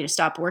to tell you to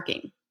stop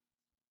working.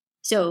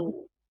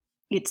 So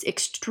it's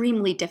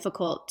extremely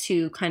difficult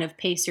to kind of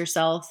pace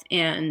yourself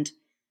and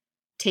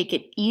take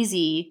it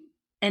easy.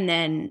 And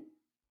then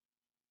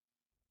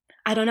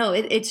I don't know,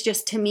 it's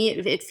just to me,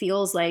 it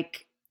feels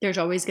like there's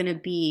always going to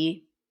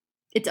be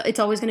it's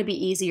always going to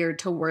be easier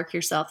to work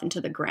yourself into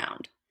the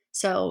ground.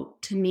 So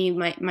to me,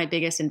 my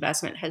biggest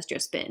investment has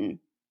just been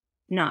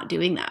not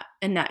doing that,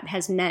 and that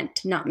has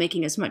meant not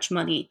making as much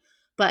money,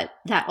 but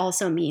that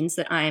also means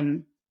that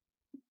I'm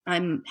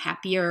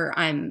happier,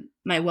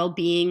 my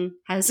well-being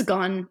has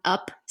gone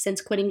up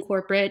since quitting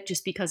corporate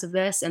just because of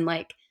this, and,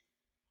 like,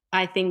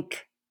 I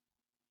think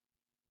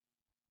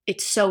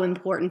it's so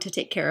important to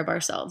take care of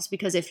ourselves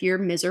because if you're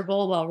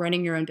miserable while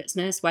running your own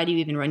business, why do you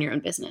even run your own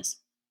business?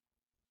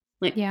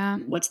 Like, Yeah.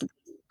 what's the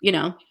you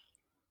know?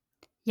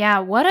 Yeah,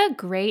 what a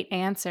great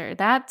answer.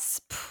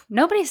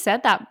 Nobody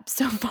said that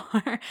so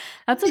far.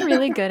 That's a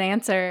really good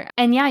answer.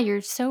 And yeah,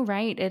 you're so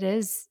right. It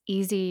is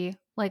easy.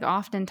 Like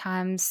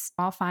oftentimes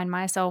I'll find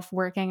myself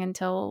working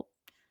until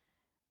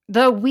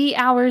the wee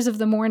hours of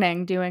the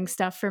morning doing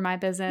stuff for my Oh,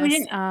 business.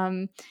 yeah.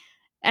 And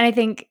I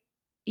think,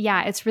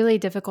 yeah, it's really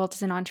difficult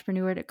as an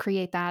entrepreneur to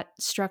create that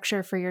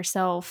structure for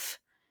yourself,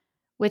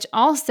 which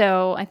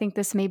also, I think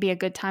this may be a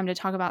good time to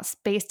talk about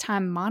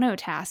space-time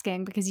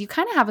monotasking because you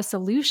kind of have a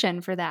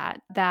solution for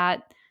that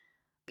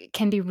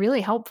can be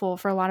really helpful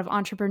for a lot of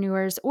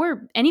entrepreneurs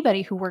or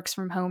anybody who works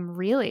from home,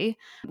 really.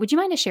 Would you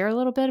mind to share a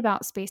little bit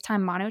about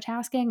space-time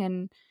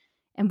monotasking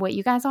and what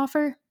you guys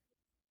offer?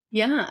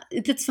 Yeah,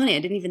 it's funny, I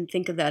didn't even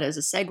think of that as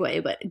a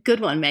segue, but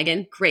good one,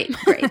 Megan. Great,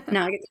 great.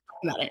 Now I get to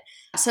talk about it.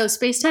 So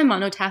Spacetime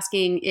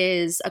Monotasking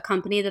is a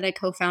company that I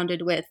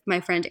co-founded with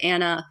my friend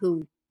Anna,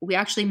 who we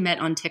actually met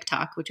on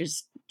TikTok, which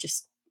is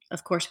just,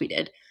 of course we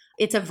did.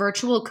 It's a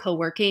virtual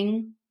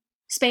co-working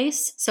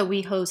space. So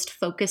we host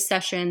focus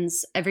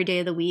sessions every day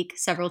of the week,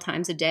 several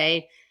times a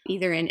day,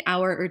 either in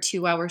hour or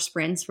 2 hour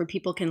sprints where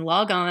people can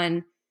log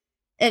on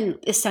and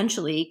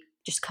essentially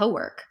just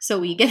co-work. So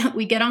we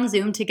get on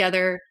Zoom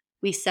together,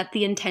 we set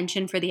the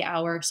intention for the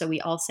hour. So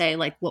we all say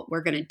like what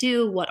we're going to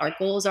do, what our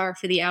goals are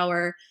for the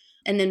hour,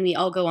 and then we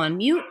all go on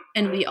mute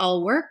and we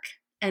all work,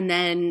 and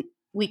then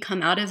we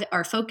come out of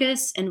our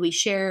focus and we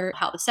share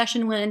how the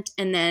session went,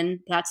 and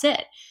then that's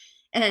it.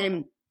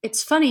 And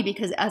it's funny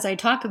because as I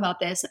talk about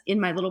this in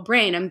my little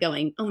brain, I'm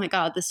going, "Oh my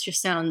god, this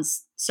just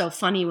sounds so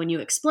funny when you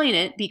explain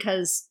it,"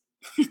 because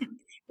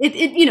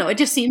it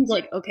just seems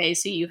like, okay,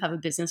 so you have a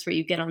business where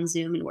you get on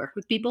Zoom and work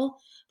with people,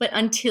 but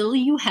until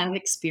you have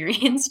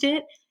experienced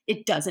it,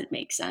 it doesn't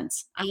make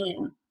sense.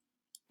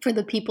 For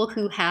the people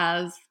who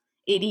have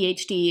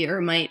ADHD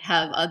or might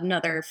have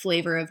another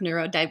flavor of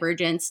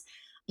neurodivergence,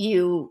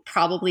 you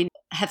probably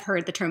have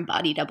heard the term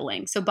body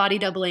doubling. So body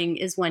doubling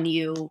is when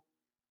you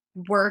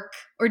work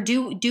or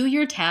do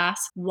your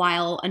task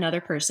while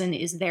another person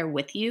is there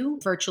with you,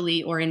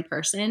 virtually or in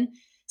person.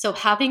 So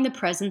having the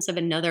presence of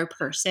another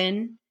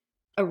person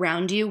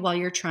around you while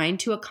you're trying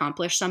to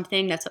accomplish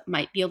something that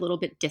might be a little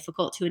bit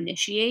difficult to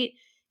initiate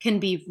can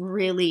be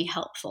really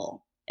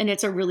helpful. And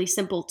it's a really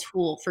simple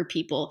tool for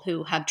people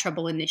who have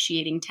trouble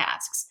initiating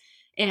tasks.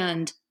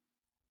 And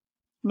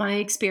my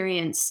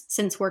experience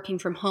since working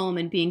from home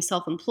and being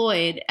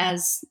self-employed,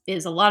 as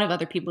is a lot of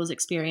other people's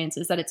experience,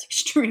 is that it's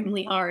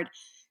extremely hard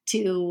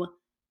to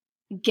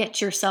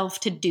get yourself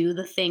to do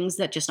the things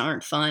that just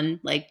aren't fun,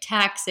 like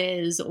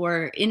taxes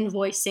or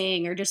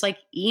invoicing or just like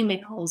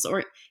emails,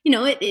 or,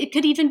 it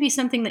could even be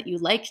something that you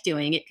like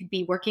doing. It could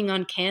be working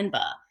on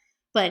Canva.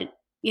 But,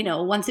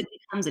 once it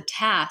becomes a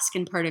task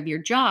and part of your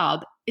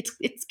job, it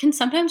can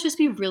sometimes just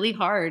be really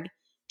hard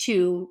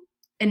to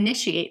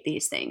initiate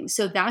these things.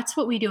 So that's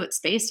what we do at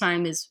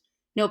Spacetime is,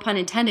 no pun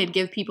intended,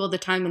 give people the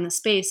time and the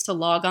space to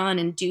log on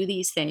and do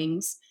these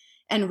things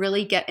and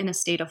really get in a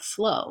state of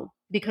flow,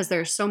 because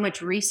there's so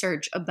much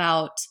research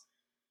about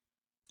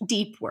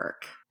deep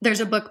work. There's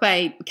a book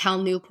by Cal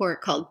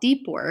Newport called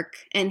Deep Work,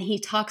 and he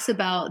talks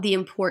about the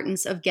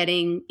importance of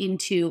getting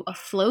into a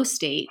flow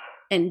state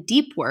and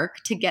deep work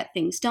to get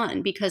things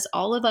done, because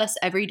all of us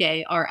every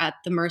day are at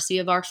the mercy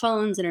of our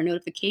phones and our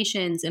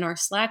notifications and our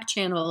Slack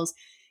channels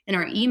and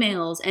our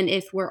emails. And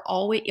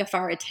if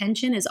our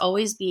attention is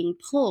always being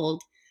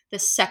pulled the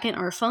second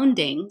our phone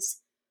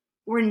dings,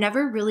 we're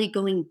never really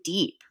going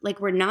deep.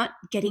 Like, we're not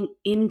getting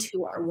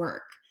into our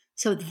work.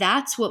 So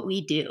that's what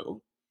we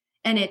do.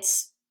 And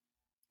it's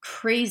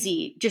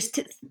crazy.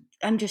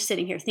 I'm just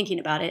sitting here thinking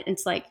about it.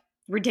 It's like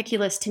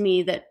ridiculous to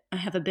me that I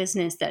have a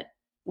business that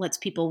lets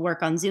people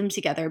work on Zoom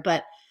together,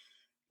 but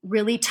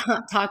really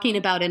talking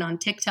about it on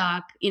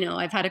TikTok,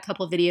 I've had a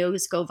couple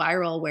videos go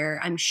viral where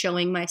I'm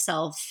showing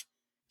myself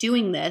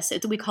doing this.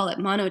 We call it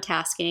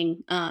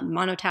monotasking.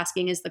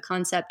 Monotasking is the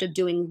concept of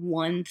doing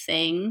one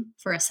thing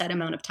for a set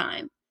amount of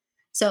time.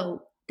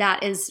 So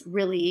that is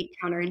really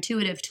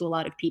counterintuitive to a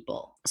lot of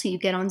people. So you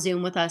get on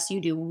Zoom with us, you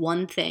do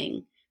one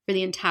thing for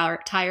the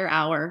entire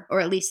hour,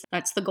 or at least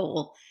that's the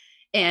goal.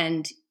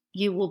 And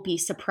you will be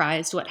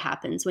surprised what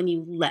happens when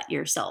you let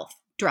yourself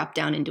drop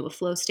down into a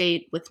flow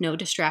state with no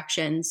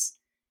distractions,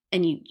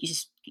 and you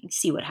just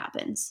see what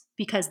happens.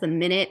 Because the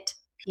minute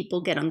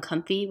people get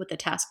uncomfy with the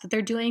task that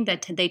they're doing,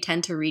 that they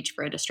tend to reach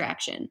for a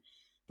distraction.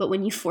 But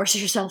when you force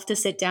yourself to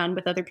sit down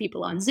with other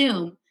people on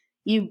Zoom,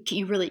 you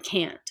really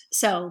can't.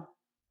 So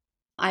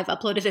I've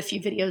uploaded a few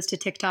videos to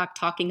TikTok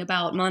talking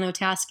about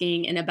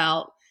monotasking and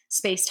about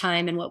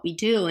Spacetime and what we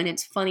do. And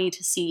it's funny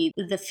to see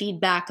the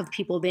feedback of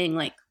people being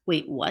like,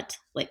 wait, what?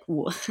 Like,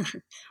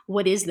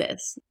 what is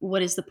this?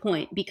 What is the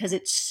point? Because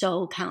it's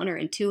so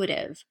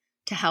counterintuitive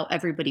to how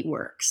everybody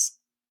works.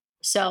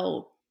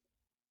 So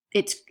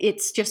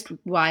it's just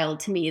wild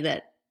to me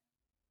that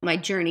my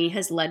journey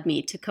has led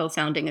me to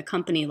co-founding a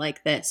company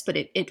like this, but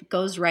it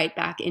goes right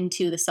back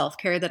into the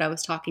self-care that I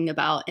was talking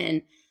about,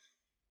 and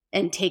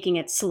taking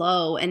it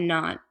slow and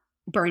not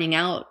burning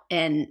out.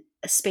 And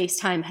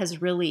Spacetime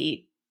has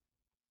really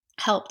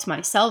helped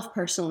myself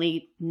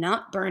personally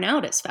not burn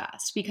out as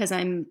fast, because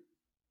I'm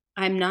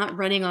not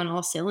running on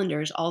all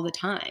cylinders all the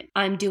time.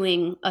 I'm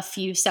doing a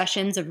few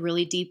sessions of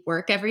really deep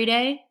work every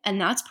day, and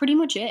that's pretty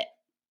much it.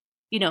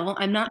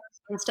 I'm not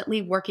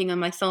constantly working on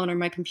my phone or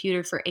my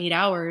computer for 8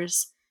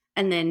 hours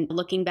and then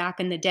looking back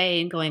in the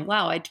day and going,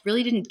 wow, I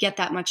really didn't get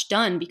that much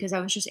done because I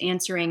was just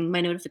answering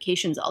my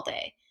notifications all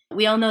day.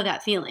 We all know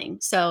that feeling.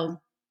 So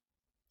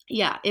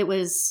yeah, that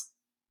was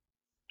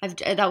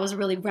a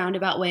really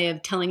roundabout way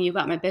of telling you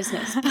about my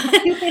business.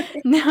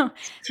 No,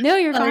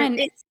 you're fine.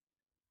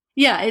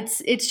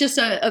 It's just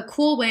a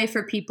cool way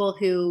for people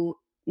who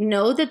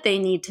know that they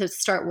need to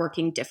start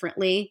working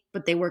differently,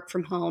 but they work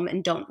from home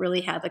and don't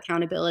really have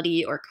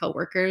accountability or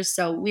coworkers.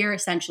 So we're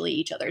essentially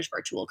each other's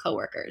virtual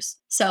coworkers.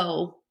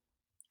 So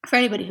for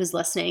anybody who's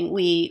listening,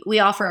 we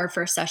offer our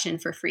first session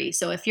for free.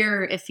 So if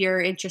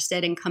you're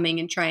interested in coming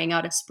and trying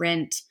out a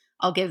sprint,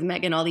 I'll give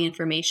Megan all the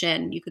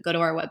information. You could go to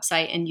our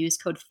website and use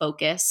code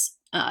FOCUS,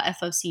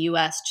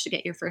 FOCUS, to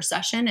get your first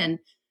session and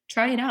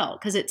try it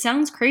out, because it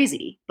sounds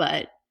crazy,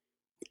 but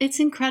it's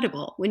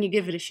incredible when you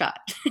give it a shot.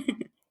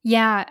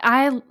 Yeah,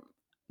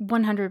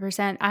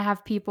 100%. I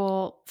have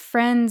people,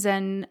 friends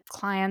and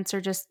clients,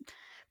 or just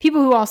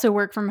people who also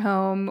work from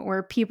home,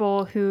 or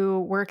people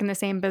who work in the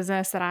same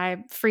business that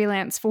I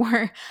freelance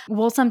for.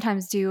 We'll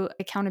sometimes do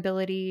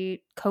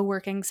accountability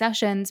co-working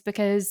sessions,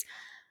 because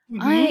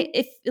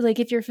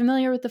if you're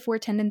familiar with the 4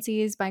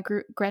 Tendencies by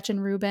Gretchen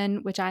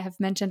Rubin, which I have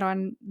mentioned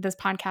on this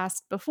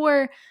podcast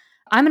before,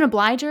 I'm an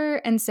obliger.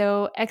 And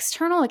so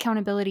external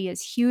accountability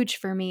is huge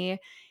for me.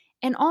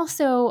 And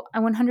also, I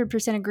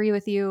 100% agree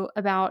with you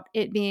about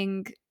it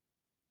being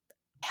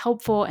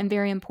helpful and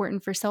very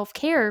important for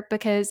self-care,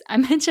 because I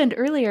mentioned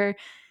earlier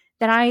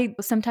that I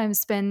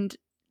sometimes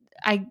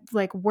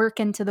work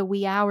into the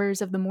wee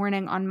hours of the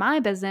morning on my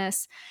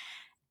business.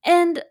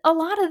 And a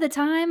lot of the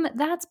time,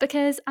 that's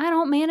because I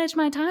don't manage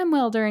my time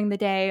well during the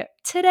day.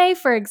 Today,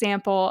 for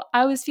example,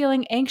 I was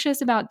feeling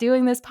anxious about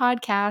doing this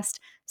podcast,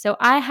 so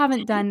I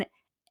haven't done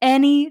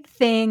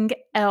anything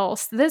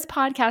else. This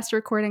podcast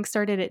recording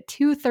started at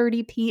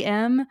 2:30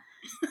 p.m.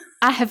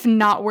 I have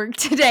not worked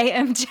today,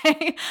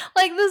 MJ.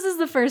 Like, this is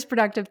the first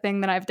productive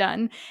thing that I've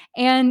done.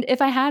 And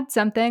if I had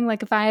something,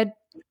 like if I had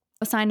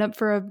signed up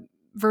for a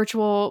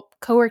virtual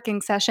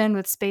co-working session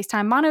with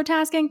space-time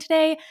monotasking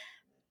today,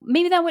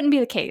 maybe that wouldn't be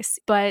the case.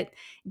 But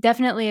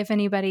definitely if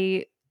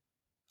anybody,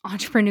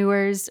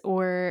 entrepreneurs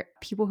or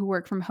people who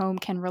work from home,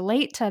 can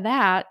relate to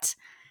that,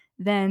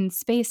 then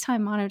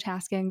space-time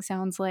monotasking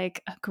sounds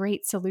like a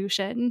great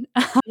solution.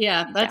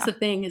 Yeah, that's Yeah. the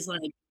thing is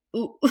like,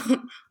 ooh,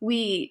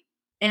 we,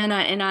 Anna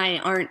and I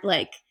aren't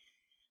like,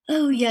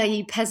 oh yeah,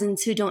 you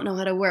peasants who don't know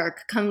how to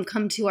work, come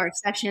to our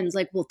sessions,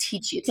 like we'll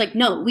teach you. It's like,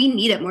 no, we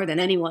need it more than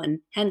anyone.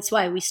 Hence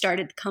why we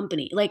started the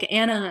company. Like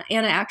Anna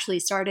actually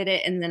started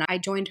it and then I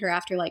joined her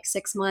after like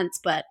 6 months,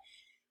 but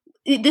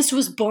this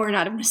was born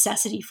out of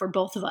necessity for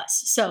both of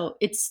us. So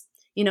it's,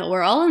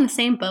 we're all in the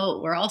same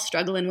boat. We're all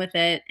struggling with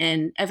it.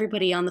 And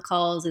everybody on the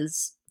calls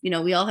is,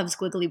 we all have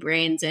squiggly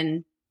brains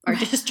and are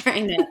just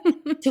trying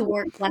to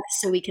work less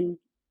so we can,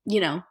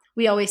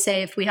 we always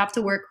say if we have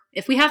to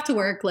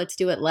work, let's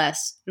do it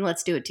less and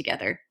let's do it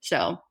together.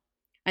 So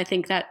I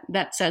think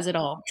that says it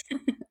all.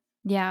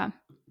 Yeah.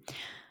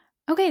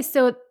 Okay,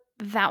 so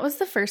that was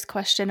the first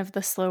question of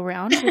the slow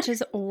round, which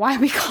is why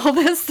we call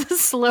this the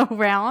slow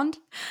round.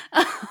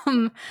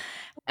 Um,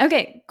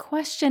 okay,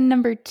 question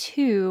number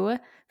 2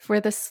 for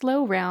the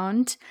slow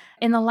round.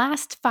 In the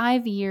last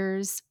 5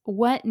 years,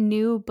 what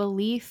new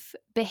belief,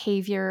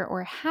 behavior,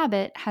 or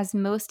habit has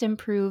most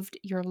improved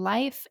your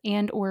life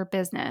and or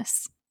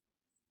business?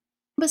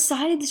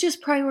 Besides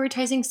just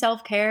prioritizing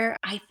self-care,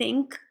 I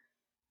think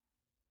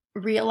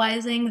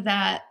realizing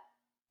that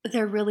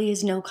there really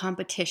is no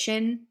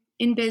competition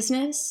in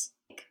business.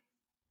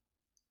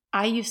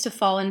 I used to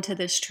fall into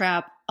this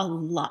trap a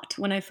lot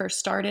when I first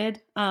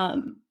started.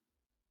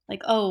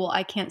 Like, oh, well,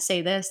 I can't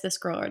say this. This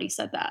girl already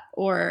said that,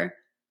 or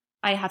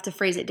I have to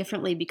phrase it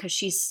differently because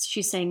she's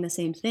saying the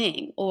same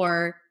thing,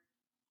 or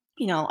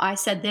I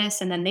said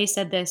this and then they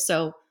said this,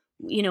 so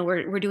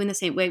we're doing the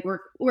same way.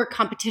 We're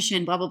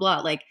competition, blah blah blah.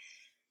 Like,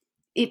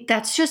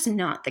 that's just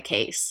not the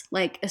case.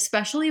 Like,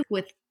 especially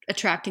with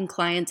attracting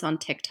clients on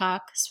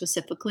TikTok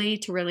specifically,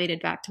 to relate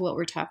it back to what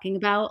we're talking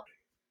about,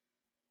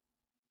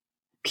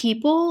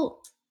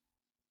 people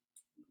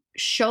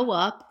show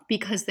up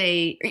because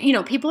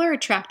people are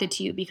attracted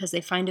to you because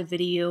they find a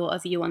video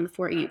of you on the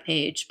For You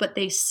page, but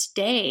they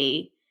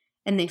stay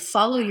and they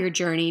follow your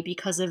journey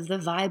because of the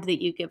vibe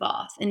that you give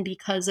off and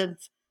because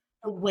of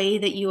the way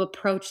that you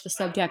approach the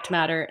subject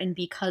matter and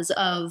because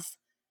of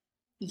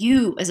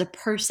you as a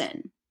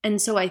person.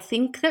 And so I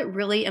think that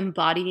really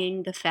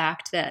embodying the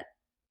fact that,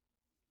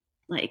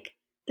 like,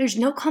 there's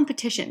no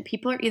competition.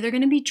 People are either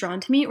going to be drawn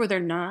to me or they're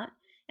not.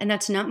 And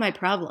that's not my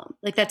problem.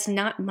 Like, that's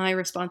not my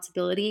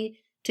responsibility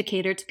to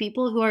cater to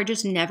people who are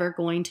just never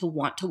going to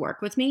want to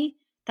work with me.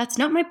 That's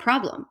not my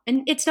problem.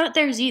 And it's not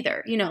theirs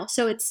either,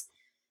 So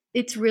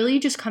it's really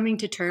just coming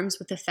to terms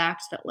with the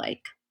fact that,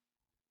 like,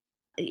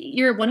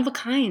 you're one of a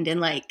kind and,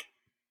 like,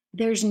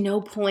 there's no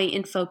point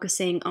in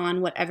focusing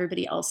on what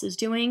everybody else is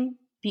doing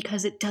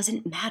because it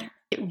doesn't matter.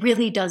 It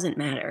really doesn't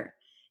matter.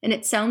 And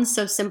it sounds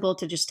so simple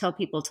to just tell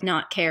people to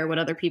not care what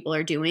other people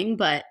are doing,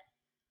 but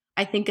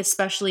I think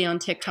especially on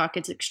TikTok,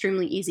 it's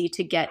extremely easy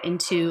to get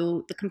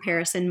into the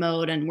comparison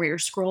mode and where you're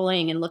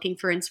scrolling and looking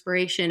for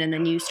inspiration and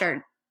then you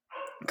start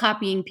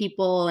copying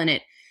people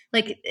and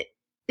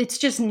it's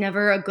just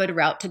never a good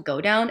route to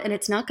go down and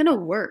it's not going to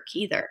work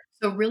either.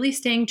 So really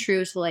staying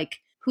true to, like,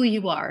 who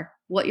you are,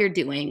 what you're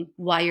doing,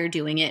 why you're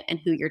doing it, and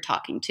who you're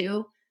talking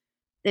to.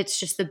 It's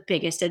just the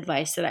biggest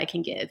advice that I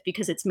can give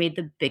because it's made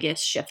the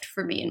biggest shift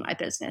for me in my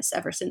business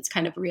ever since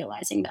kind of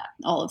realizing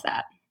all of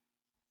that.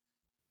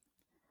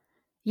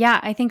 Yeah,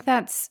 I think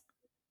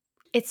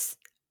it's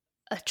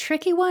a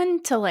tricky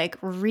one to, like,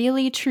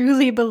 really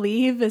truly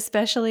believe,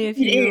 especially if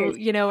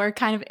It is. are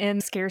kind of in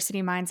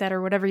scarcity mindset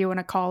or whatever you want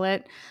to call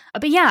it.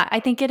 But yeah, I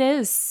think it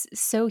is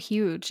so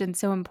huge and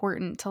so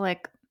important to,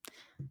 like,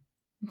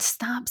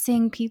 stop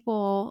seeing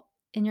people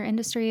in your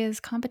industry as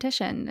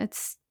competition.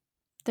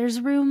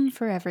 There's room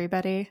for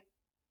everybody.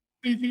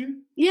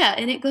 Yeah,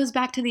 and it goes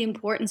back to the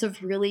importance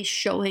of really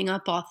showing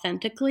up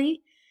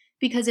authentically,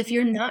 because if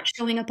you're not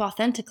showing up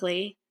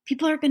authentically,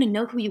 people are gonna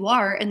know who you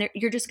are, and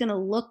you're just gonna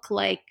look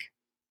like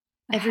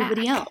A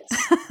everybody hack.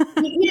 else.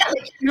 Yeah,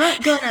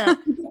 like,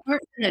 people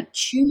aren't gonna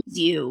choose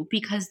you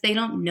because they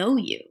don't know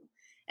you,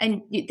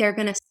 and they're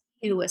gonna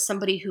see you as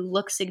somebody who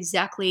looks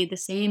exactly the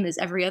same as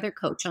every other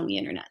coach on the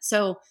internet.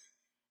 So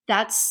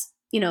that's,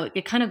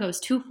 it kind of goes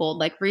twofold,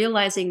 like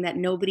realizing that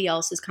nobody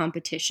else is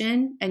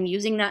competition and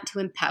using that to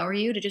empower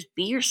you to just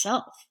be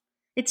yourself.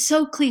 It's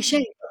so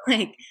cliche, but,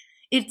 like,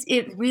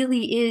 it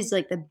really is,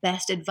 like, the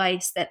best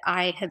advice that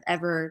I have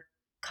ever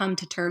come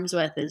to terms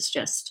with is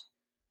just,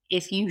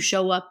 if you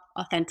show up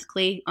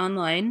authentically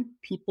online,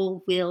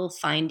 people will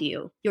find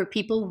you. Your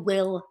people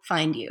will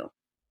find you.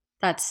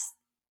 That's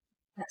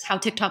how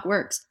TikTok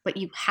works, but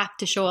you have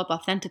to show up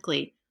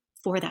authentically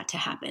for that to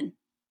happen.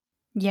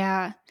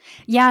 Yeah.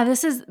 Yeah,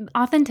 this is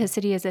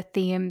authenticity is a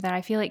theme that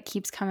I feel like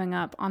keeps coming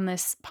up on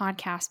this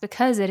podcast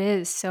because it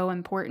is so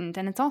important.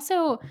 And it's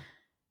also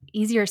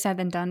easier said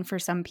than done for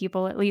some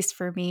people, at least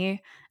for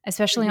me,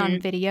 especially on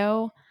Mhm.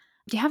 video.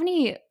 Do you have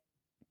any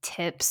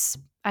tips,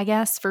 I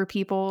guess, for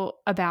people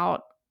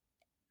about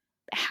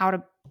how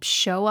to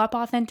show up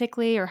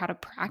authentically or how to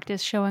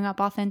practice showing up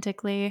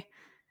authentically?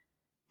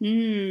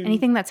 Mm.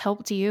 Anything that's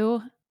helped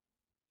you?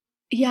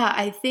 Yeah,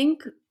 I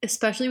think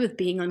especially with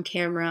being on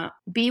camera,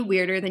 be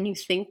weirder than you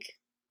think.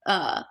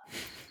 Uh,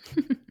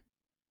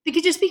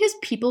 because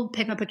people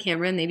pick up a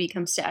camera and they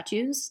become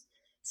statues.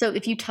 So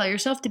if you tell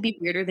yourself to be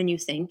weirder than you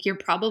think, you're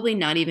probably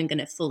not even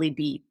gonna fully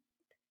be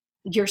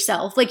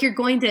yourself. Like, you're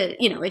going to,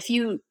 if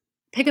you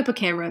pick up a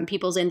camera and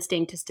people's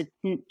instinct is to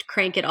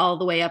crank it all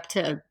the way up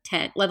to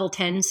 10, level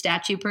 10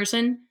 statue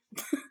person.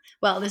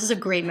 Well, this is a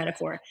great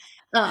metaphor.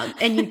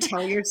 And you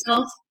tell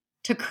yourself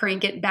to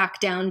crank it back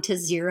down to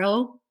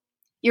 0,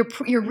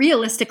 you're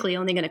realistically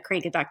only gonna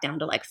crank it back down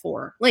to, like,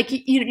 4. Like,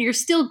 you're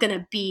still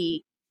gonna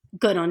be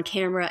good on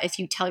camera if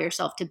you tell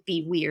yourself to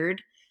be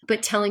weird,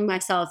 but telling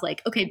myself,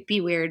 like, "Okay, be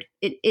weird,"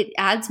 it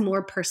adds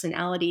more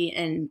personality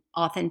and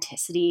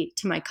authenticity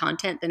to my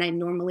content than I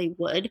normally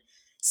would.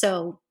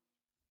 So,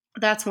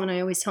 that's when I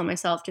always tell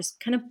myself, "Just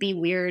kind of be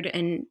weird,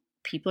 and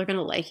people are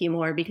gonna like you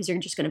more because you're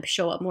just gonna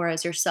show up more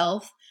as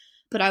yourself."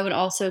 But I would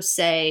also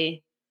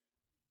say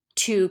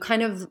to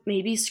kind of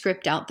maybe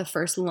script out the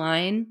first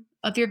line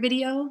of your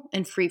video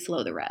and free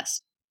flow the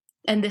rest.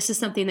 And this is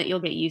something that you'll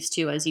get used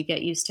to as you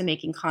get used to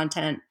making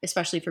content,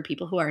 especially for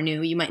people who are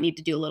new. You might need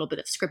to do a little bit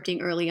of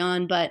scripting early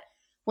on, but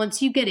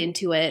once you get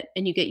into it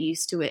and you get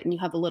used to it and you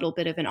have a little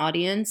bit of an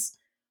audience,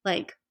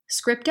 like,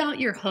 script out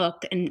your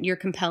hook and your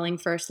compelling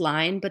first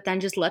line, but then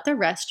just let the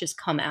rest just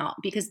come out,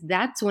 because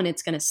that's when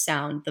it's going to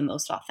sound the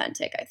most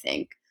authentic, I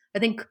think. I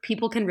think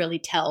people can really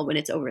tell when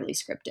it's overly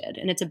scripted,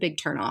 and it's a big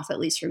turnoff, at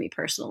least for me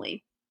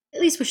personally.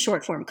 At least with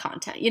short form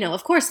content.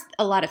 Of course,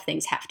 a lot of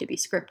things have to be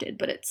scripted,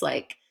 but it's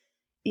like,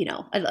 an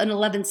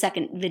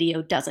 11-second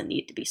video doesn't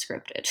need to be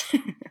scripted.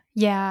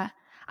 Yeah.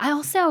 I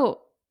also,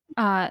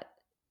 I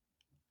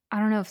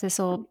don't know if this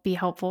will be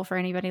helpful for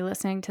anybody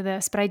listening to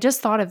this, but I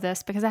just thought of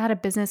this because I had a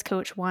business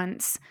coach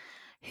once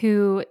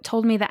who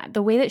told me that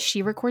the way that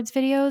she records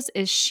videos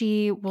is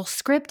she will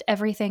script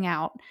everything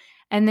out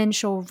and then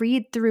she'll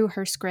read through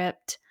her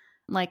script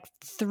like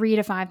 3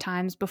 to 5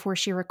 times before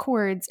she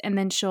records, and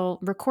then she'll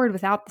record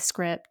without the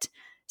script.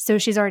 So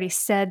she's already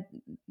said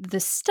the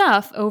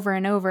stuff over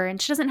and over,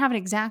 and she doesn't have it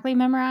exactly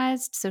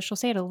memorized, so she'll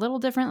say it a little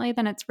differently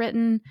than it's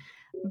written.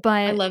 I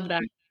But love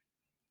that.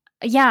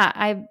 yeah,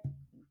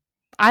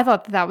 I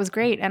thought that was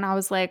great, and I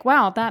was like,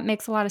 "Wow, that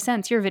makes a lot of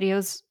sense. Your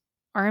videos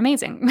are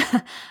amazing."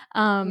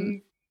 um,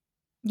 Mm.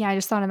 yeah, I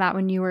just thought of that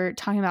when you were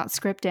talking about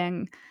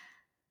scripting.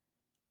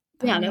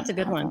 Thought Yeah, it that's was a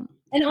good one. helpful.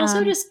 And also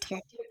Um, just talk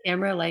to your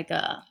camera like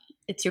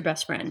it's your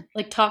best friend.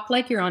 Like, talk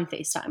like you're on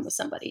FaceTime with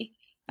somebody,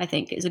 I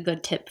think is a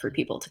good tip for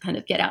people to kind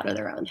of get out of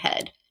their own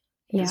head.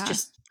 Is yeah,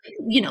 just,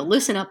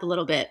 loosen up a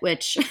little bit,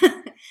 which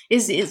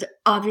is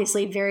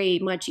obviously very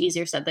much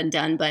easier said than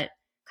done, but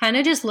kind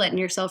of just letting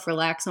yourself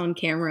relax on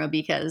camera,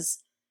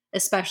 because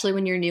especially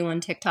when you're new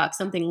on TikTok,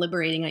 something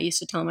liberating I used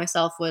to tell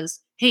myself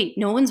was, "Hey,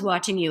 no one's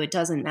watching you. It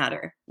doesn't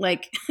matter."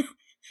 Like,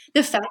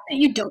 the fact that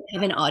you don't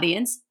have an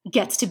audience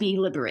gets to be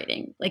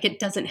liberating. Like, it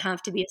doesn't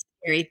have to be a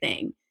scary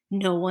thing.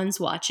 No one's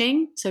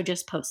watching, so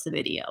just post the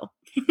video.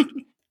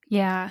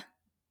 yeah.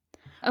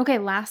 Okay,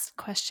 last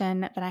question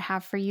that I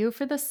have for you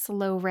for the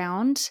slow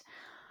round.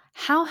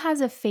 How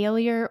has a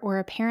failure or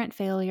apparent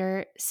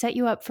failure set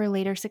you up for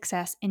later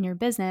success in your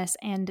business?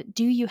 And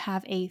do you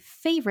have a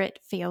favorite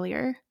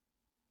failure?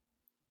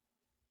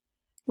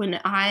 When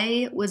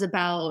I was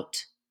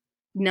about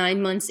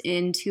 9 months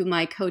into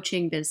my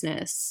coaching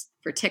business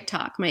for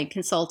TikTok, my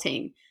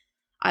consulting,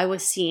 I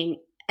was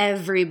seeing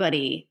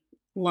everybody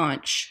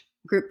launch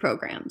group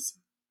programs,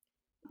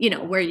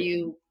 where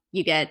you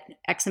get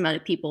X amount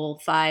of people,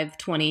 5,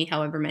 20,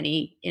 however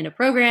many in a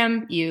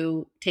program,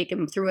 you take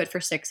them through it for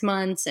 6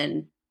 months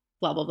and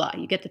blah blah blah.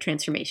 You get the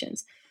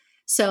transformations.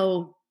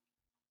 So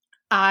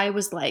I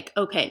was like,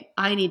 okay,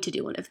 I need to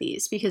do one of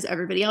these because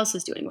everybody else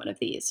is doing one of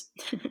these.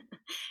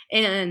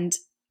 And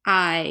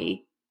I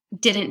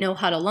didn't know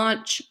how to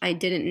launch. I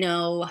didn't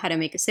know how to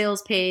make a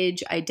sales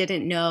page. I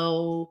didn't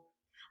know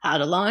how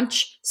to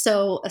launch.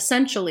 So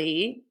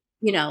essentially,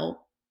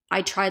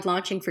 I tried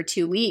launching for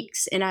 2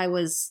 weeks and I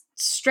was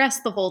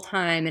stressed the whole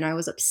time and I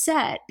was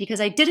upset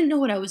because I didn't know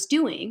what I was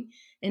doing.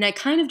 And I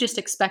kind of just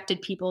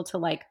expected people to,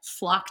 like,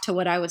 flock to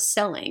what I was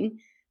selling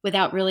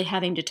without really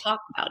having to talk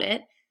about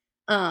it.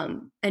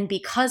 And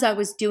because I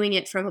was doing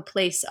it from a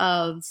place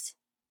of,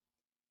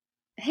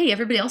 hey,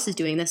 everybody else is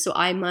doing this, so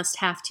I must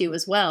have to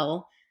as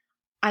well,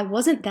 I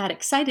wasn't that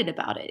excited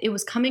about it. It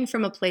was coming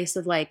from a place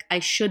of, like, I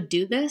should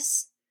do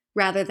this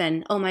rather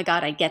than, oh my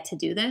God, I get to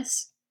do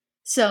this.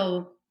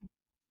 So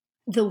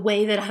the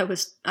way that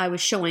I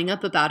was showing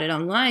up about it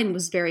online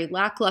was very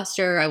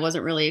lackluster. I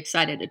wasn't really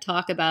excited to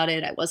talk about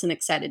it. I wasn't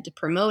excited to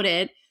promote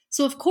it.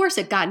 So of course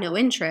it got no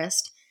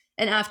interest.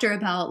 And after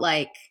about,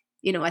 like,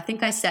 I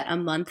think I set a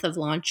month of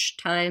launch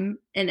time,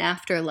 and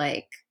after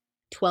like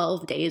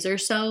 12 days or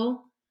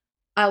so,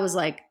 I was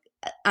like,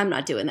 I'm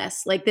not doing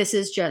this. Like, this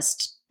is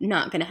just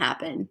not going to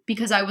happen,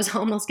 because I was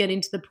almost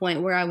getting to the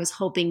point where I was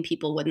hoping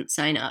people wouldn't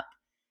sign up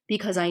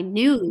because I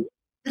knew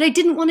that I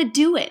didn't want to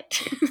do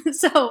it.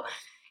 So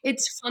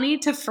it's funny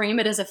to frame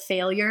it as a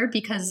failure,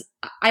 because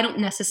I don't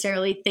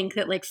necessarily think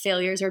that like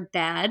failures are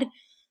bad.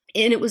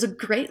 And it was a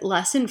great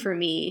lesson for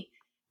me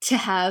to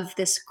have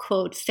this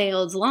quote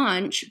failed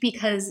launch,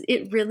 because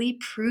it really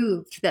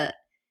proved that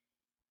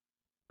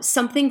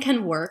something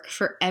can work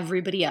for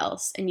everybody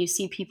else. And you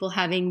see people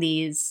having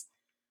these,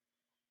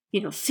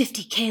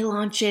 50K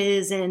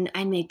launches, and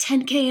I made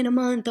 10K in a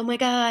month. Oh my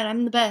God,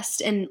 I'm the best.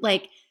 And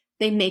like,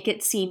 they make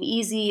it seem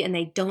easy, and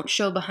they don't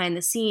show behind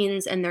the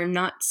scenes, and they're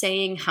not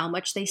saying how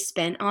much they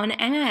spent on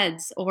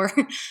ads or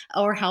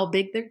or how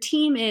big their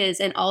team is,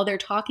 and all they're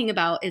talking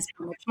about is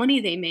how much money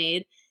they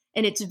made.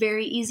 And it's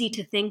very easy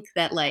to think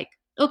that like,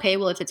 okay,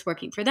 well, if it's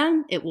working for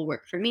them, it will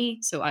work for me,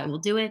 so I will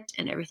do it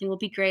and everything will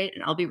be great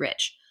and I'll be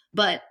rich.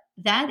 But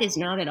that is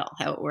not at all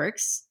how it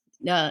works.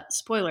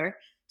 Spoiler.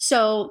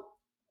 So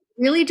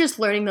really just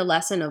learning the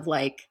lesson of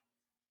like,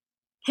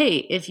 hey,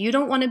 if you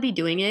don't want to be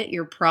doing it,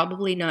 you're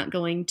probably not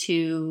going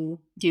to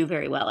do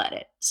very well at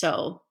it.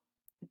 So,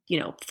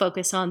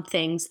 focus on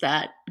things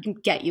that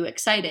get you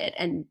excited,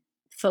 and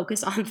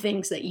focus on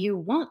things that you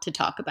want to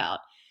talk about,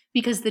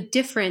 because the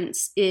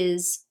difference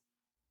is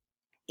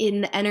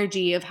in the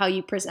energy of how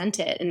you present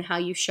it and how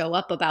you show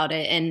up about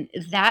it. And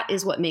that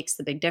is what makes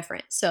the big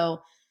difference.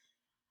 So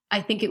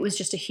I think it was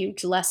just a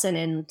huge lesson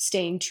in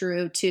staying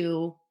true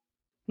to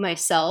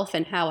myself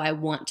and how I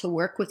want to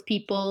work with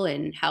people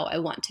and how I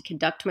want to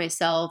conduct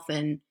myself.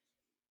 And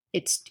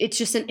it's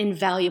just an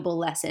invaluable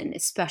lesson,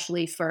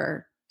 especially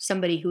for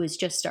somebody who is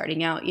just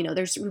starting out.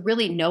 There's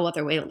really no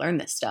other way to learn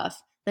this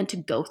stuff than to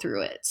go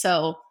through it.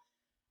 So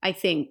I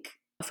think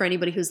for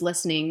anybody who's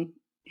listening,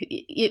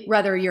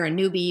 whether you're a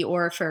newbie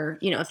or for,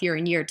 if you're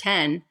in year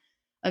 10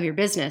 of your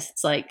business,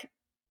 it's like,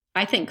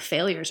 I think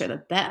failures are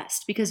the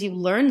best, because you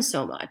learn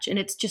so much, and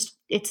it's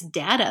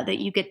data that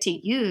you get to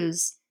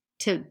use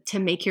to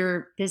make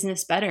your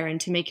business better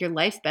and to make your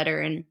life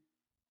better. And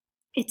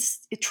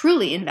it's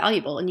truly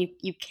invaluable, and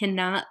you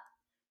cannot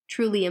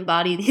truly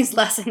embody these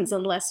lessons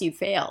unless you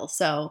fail.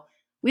 So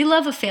we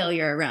love a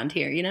failure around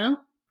here,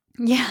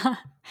 Yeah.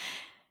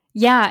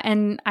 Yeah,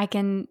 and I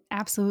can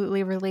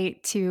absolutely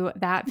relate to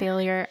that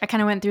failure. I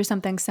kind of went through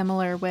something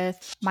similar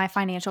with my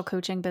financial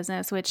coaching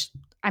business, which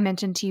I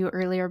mentioned to you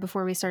earlier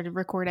before we started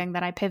recording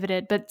that I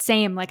pivoted. But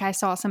same, like I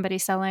saw somebody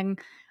selling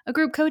a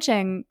group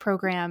coaching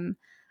program,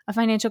 a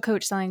financial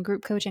coach selling a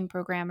group coaching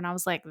program, and I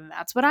was like,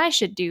 that's what I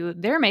should do.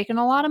 They're making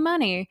a lot of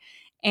money.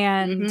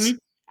 And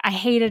I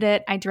hated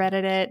it. I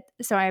dreaded it.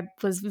 So I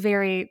was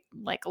very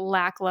like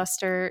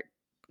lackluster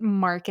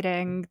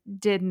marketing,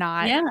 did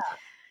not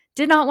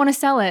want to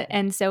sell it.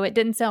 And so it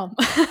didn't sell.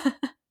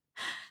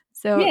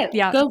 So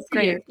yeah, go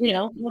great.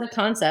 figure. What a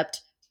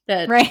concept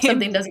that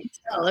something doesn't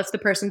sell if the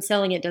person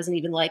selling it doesn't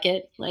even like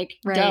it. Like,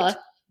 duh.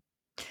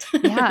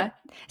 Yeah.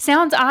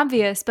 Sounds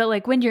obvious, but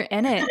like when you're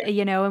in it,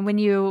 and when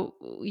you're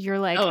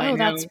like, oh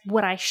that's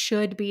what I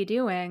should be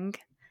doing.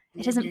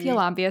 It doesn't feel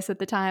obvious at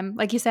the time.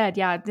 Like you said,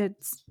 yeah,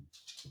 it's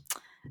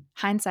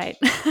hindsight.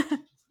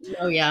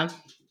 Oh yeah.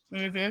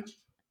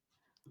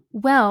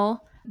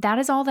 Well, that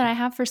is all that I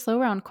have for slow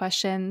round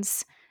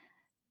questions.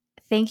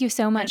 Thank you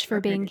so much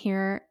for being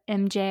here,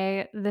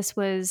 MJ. This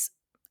was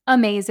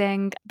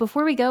amazing.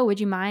 Before we go, would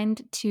you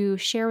mind to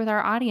share with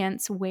our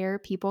audience where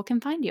people can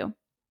find you?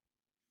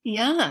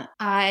 Yeah,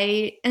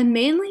 I am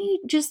mainly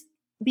just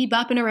be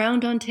bopping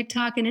around on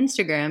TikTok and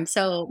Instagram.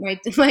 So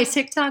my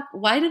TikTok,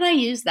 why did I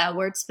use that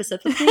word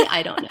specifically?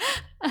 I don't know.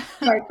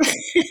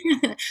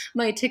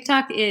 My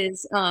TikTok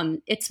is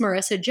it's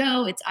Marissa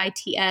Jo. It's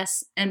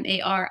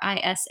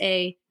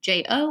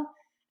ITSMARISAJO.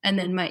 And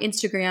then my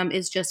Instagram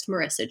is just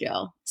Marissa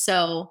Jo.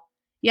 So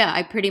yeah,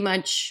 I pretty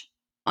much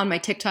on my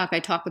TikTok I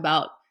talk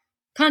about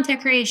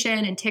content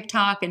creation and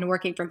TikTok and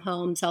working from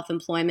home,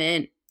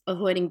 self-employment,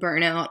 avoiding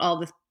burnout, all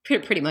the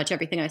pretty much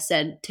everything I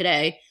said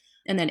today.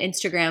 And then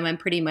Instagram, I'm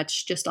pretty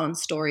much just on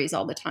stories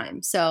all the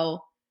time.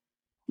 So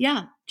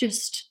yeah,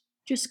 just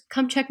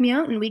come check me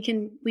out and we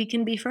can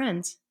be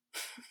friends.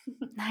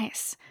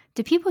 Nice.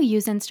 Do people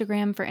use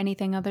Instagram for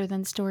anything other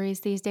than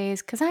stories these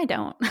days? Because I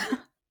don't.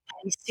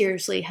 I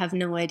seriously have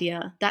no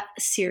idea.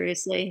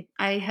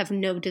 I have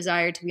no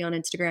desire to be on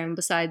Instagram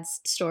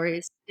besides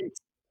stories. It's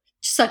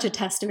such a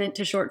testament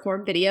to short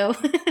form video.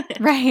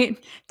 Right.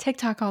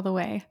 TikTok all the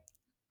way.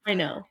 I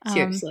know.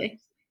 Seriously.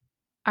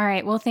 All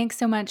right. Well, thanks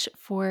so much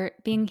for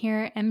being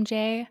here,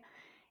 MJ.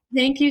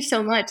 Thank you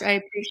so much. I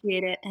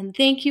appreciate it. And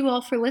thank you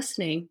all for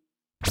listening.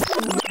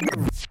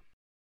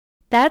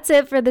 That's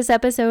it for this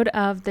episode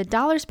of the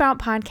Dollar Sprout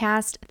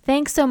Podcast.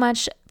 Thanks so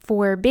much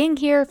for being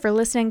here, for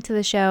listening to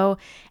the show.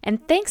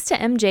 And thanks to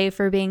MJ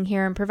for being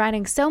here and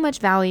providing so much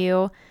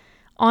value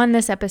on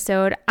this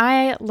episode.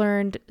 I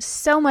learned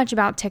so much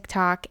about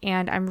TikTok,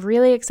 and I'm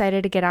really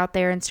excited to get out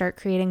there and start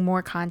creating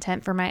more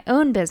content for my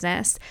own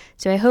business.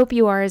 So I hope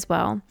you are as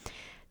well.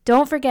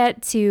 Don't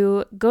forget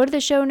to go to the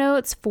show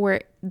notes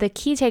for the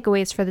key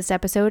takeaways for this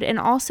episode and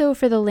also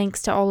for the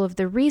links to all of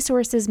the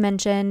resources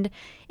mentioned,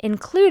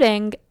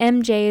 including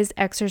MJ's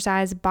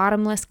exercise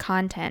bottomless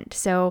content.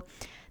 So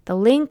the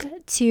link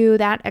to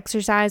that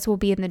exercise will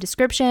be in the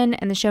description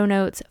and the show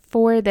notes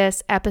for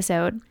this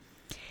episode.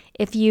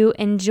 If you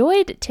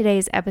enjoyed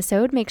today's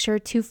episode, make sure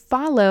to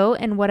follow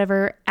in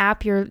whatever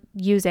app you're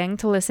using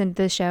to listen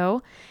to the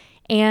show.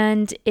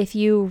 And if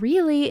you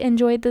really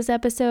enjoyed this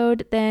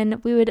episode, then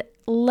we would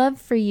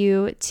love for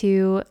you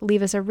to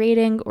leave us a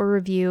rating or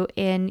review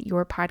in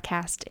your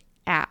podcast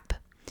app.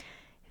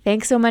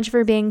 Thanks so much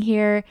for being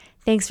here.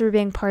 Thanks for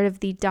being part of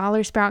the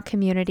Dollar Sprout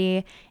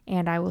community,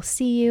 and I will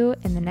see you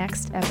in the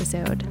next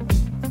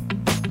episode.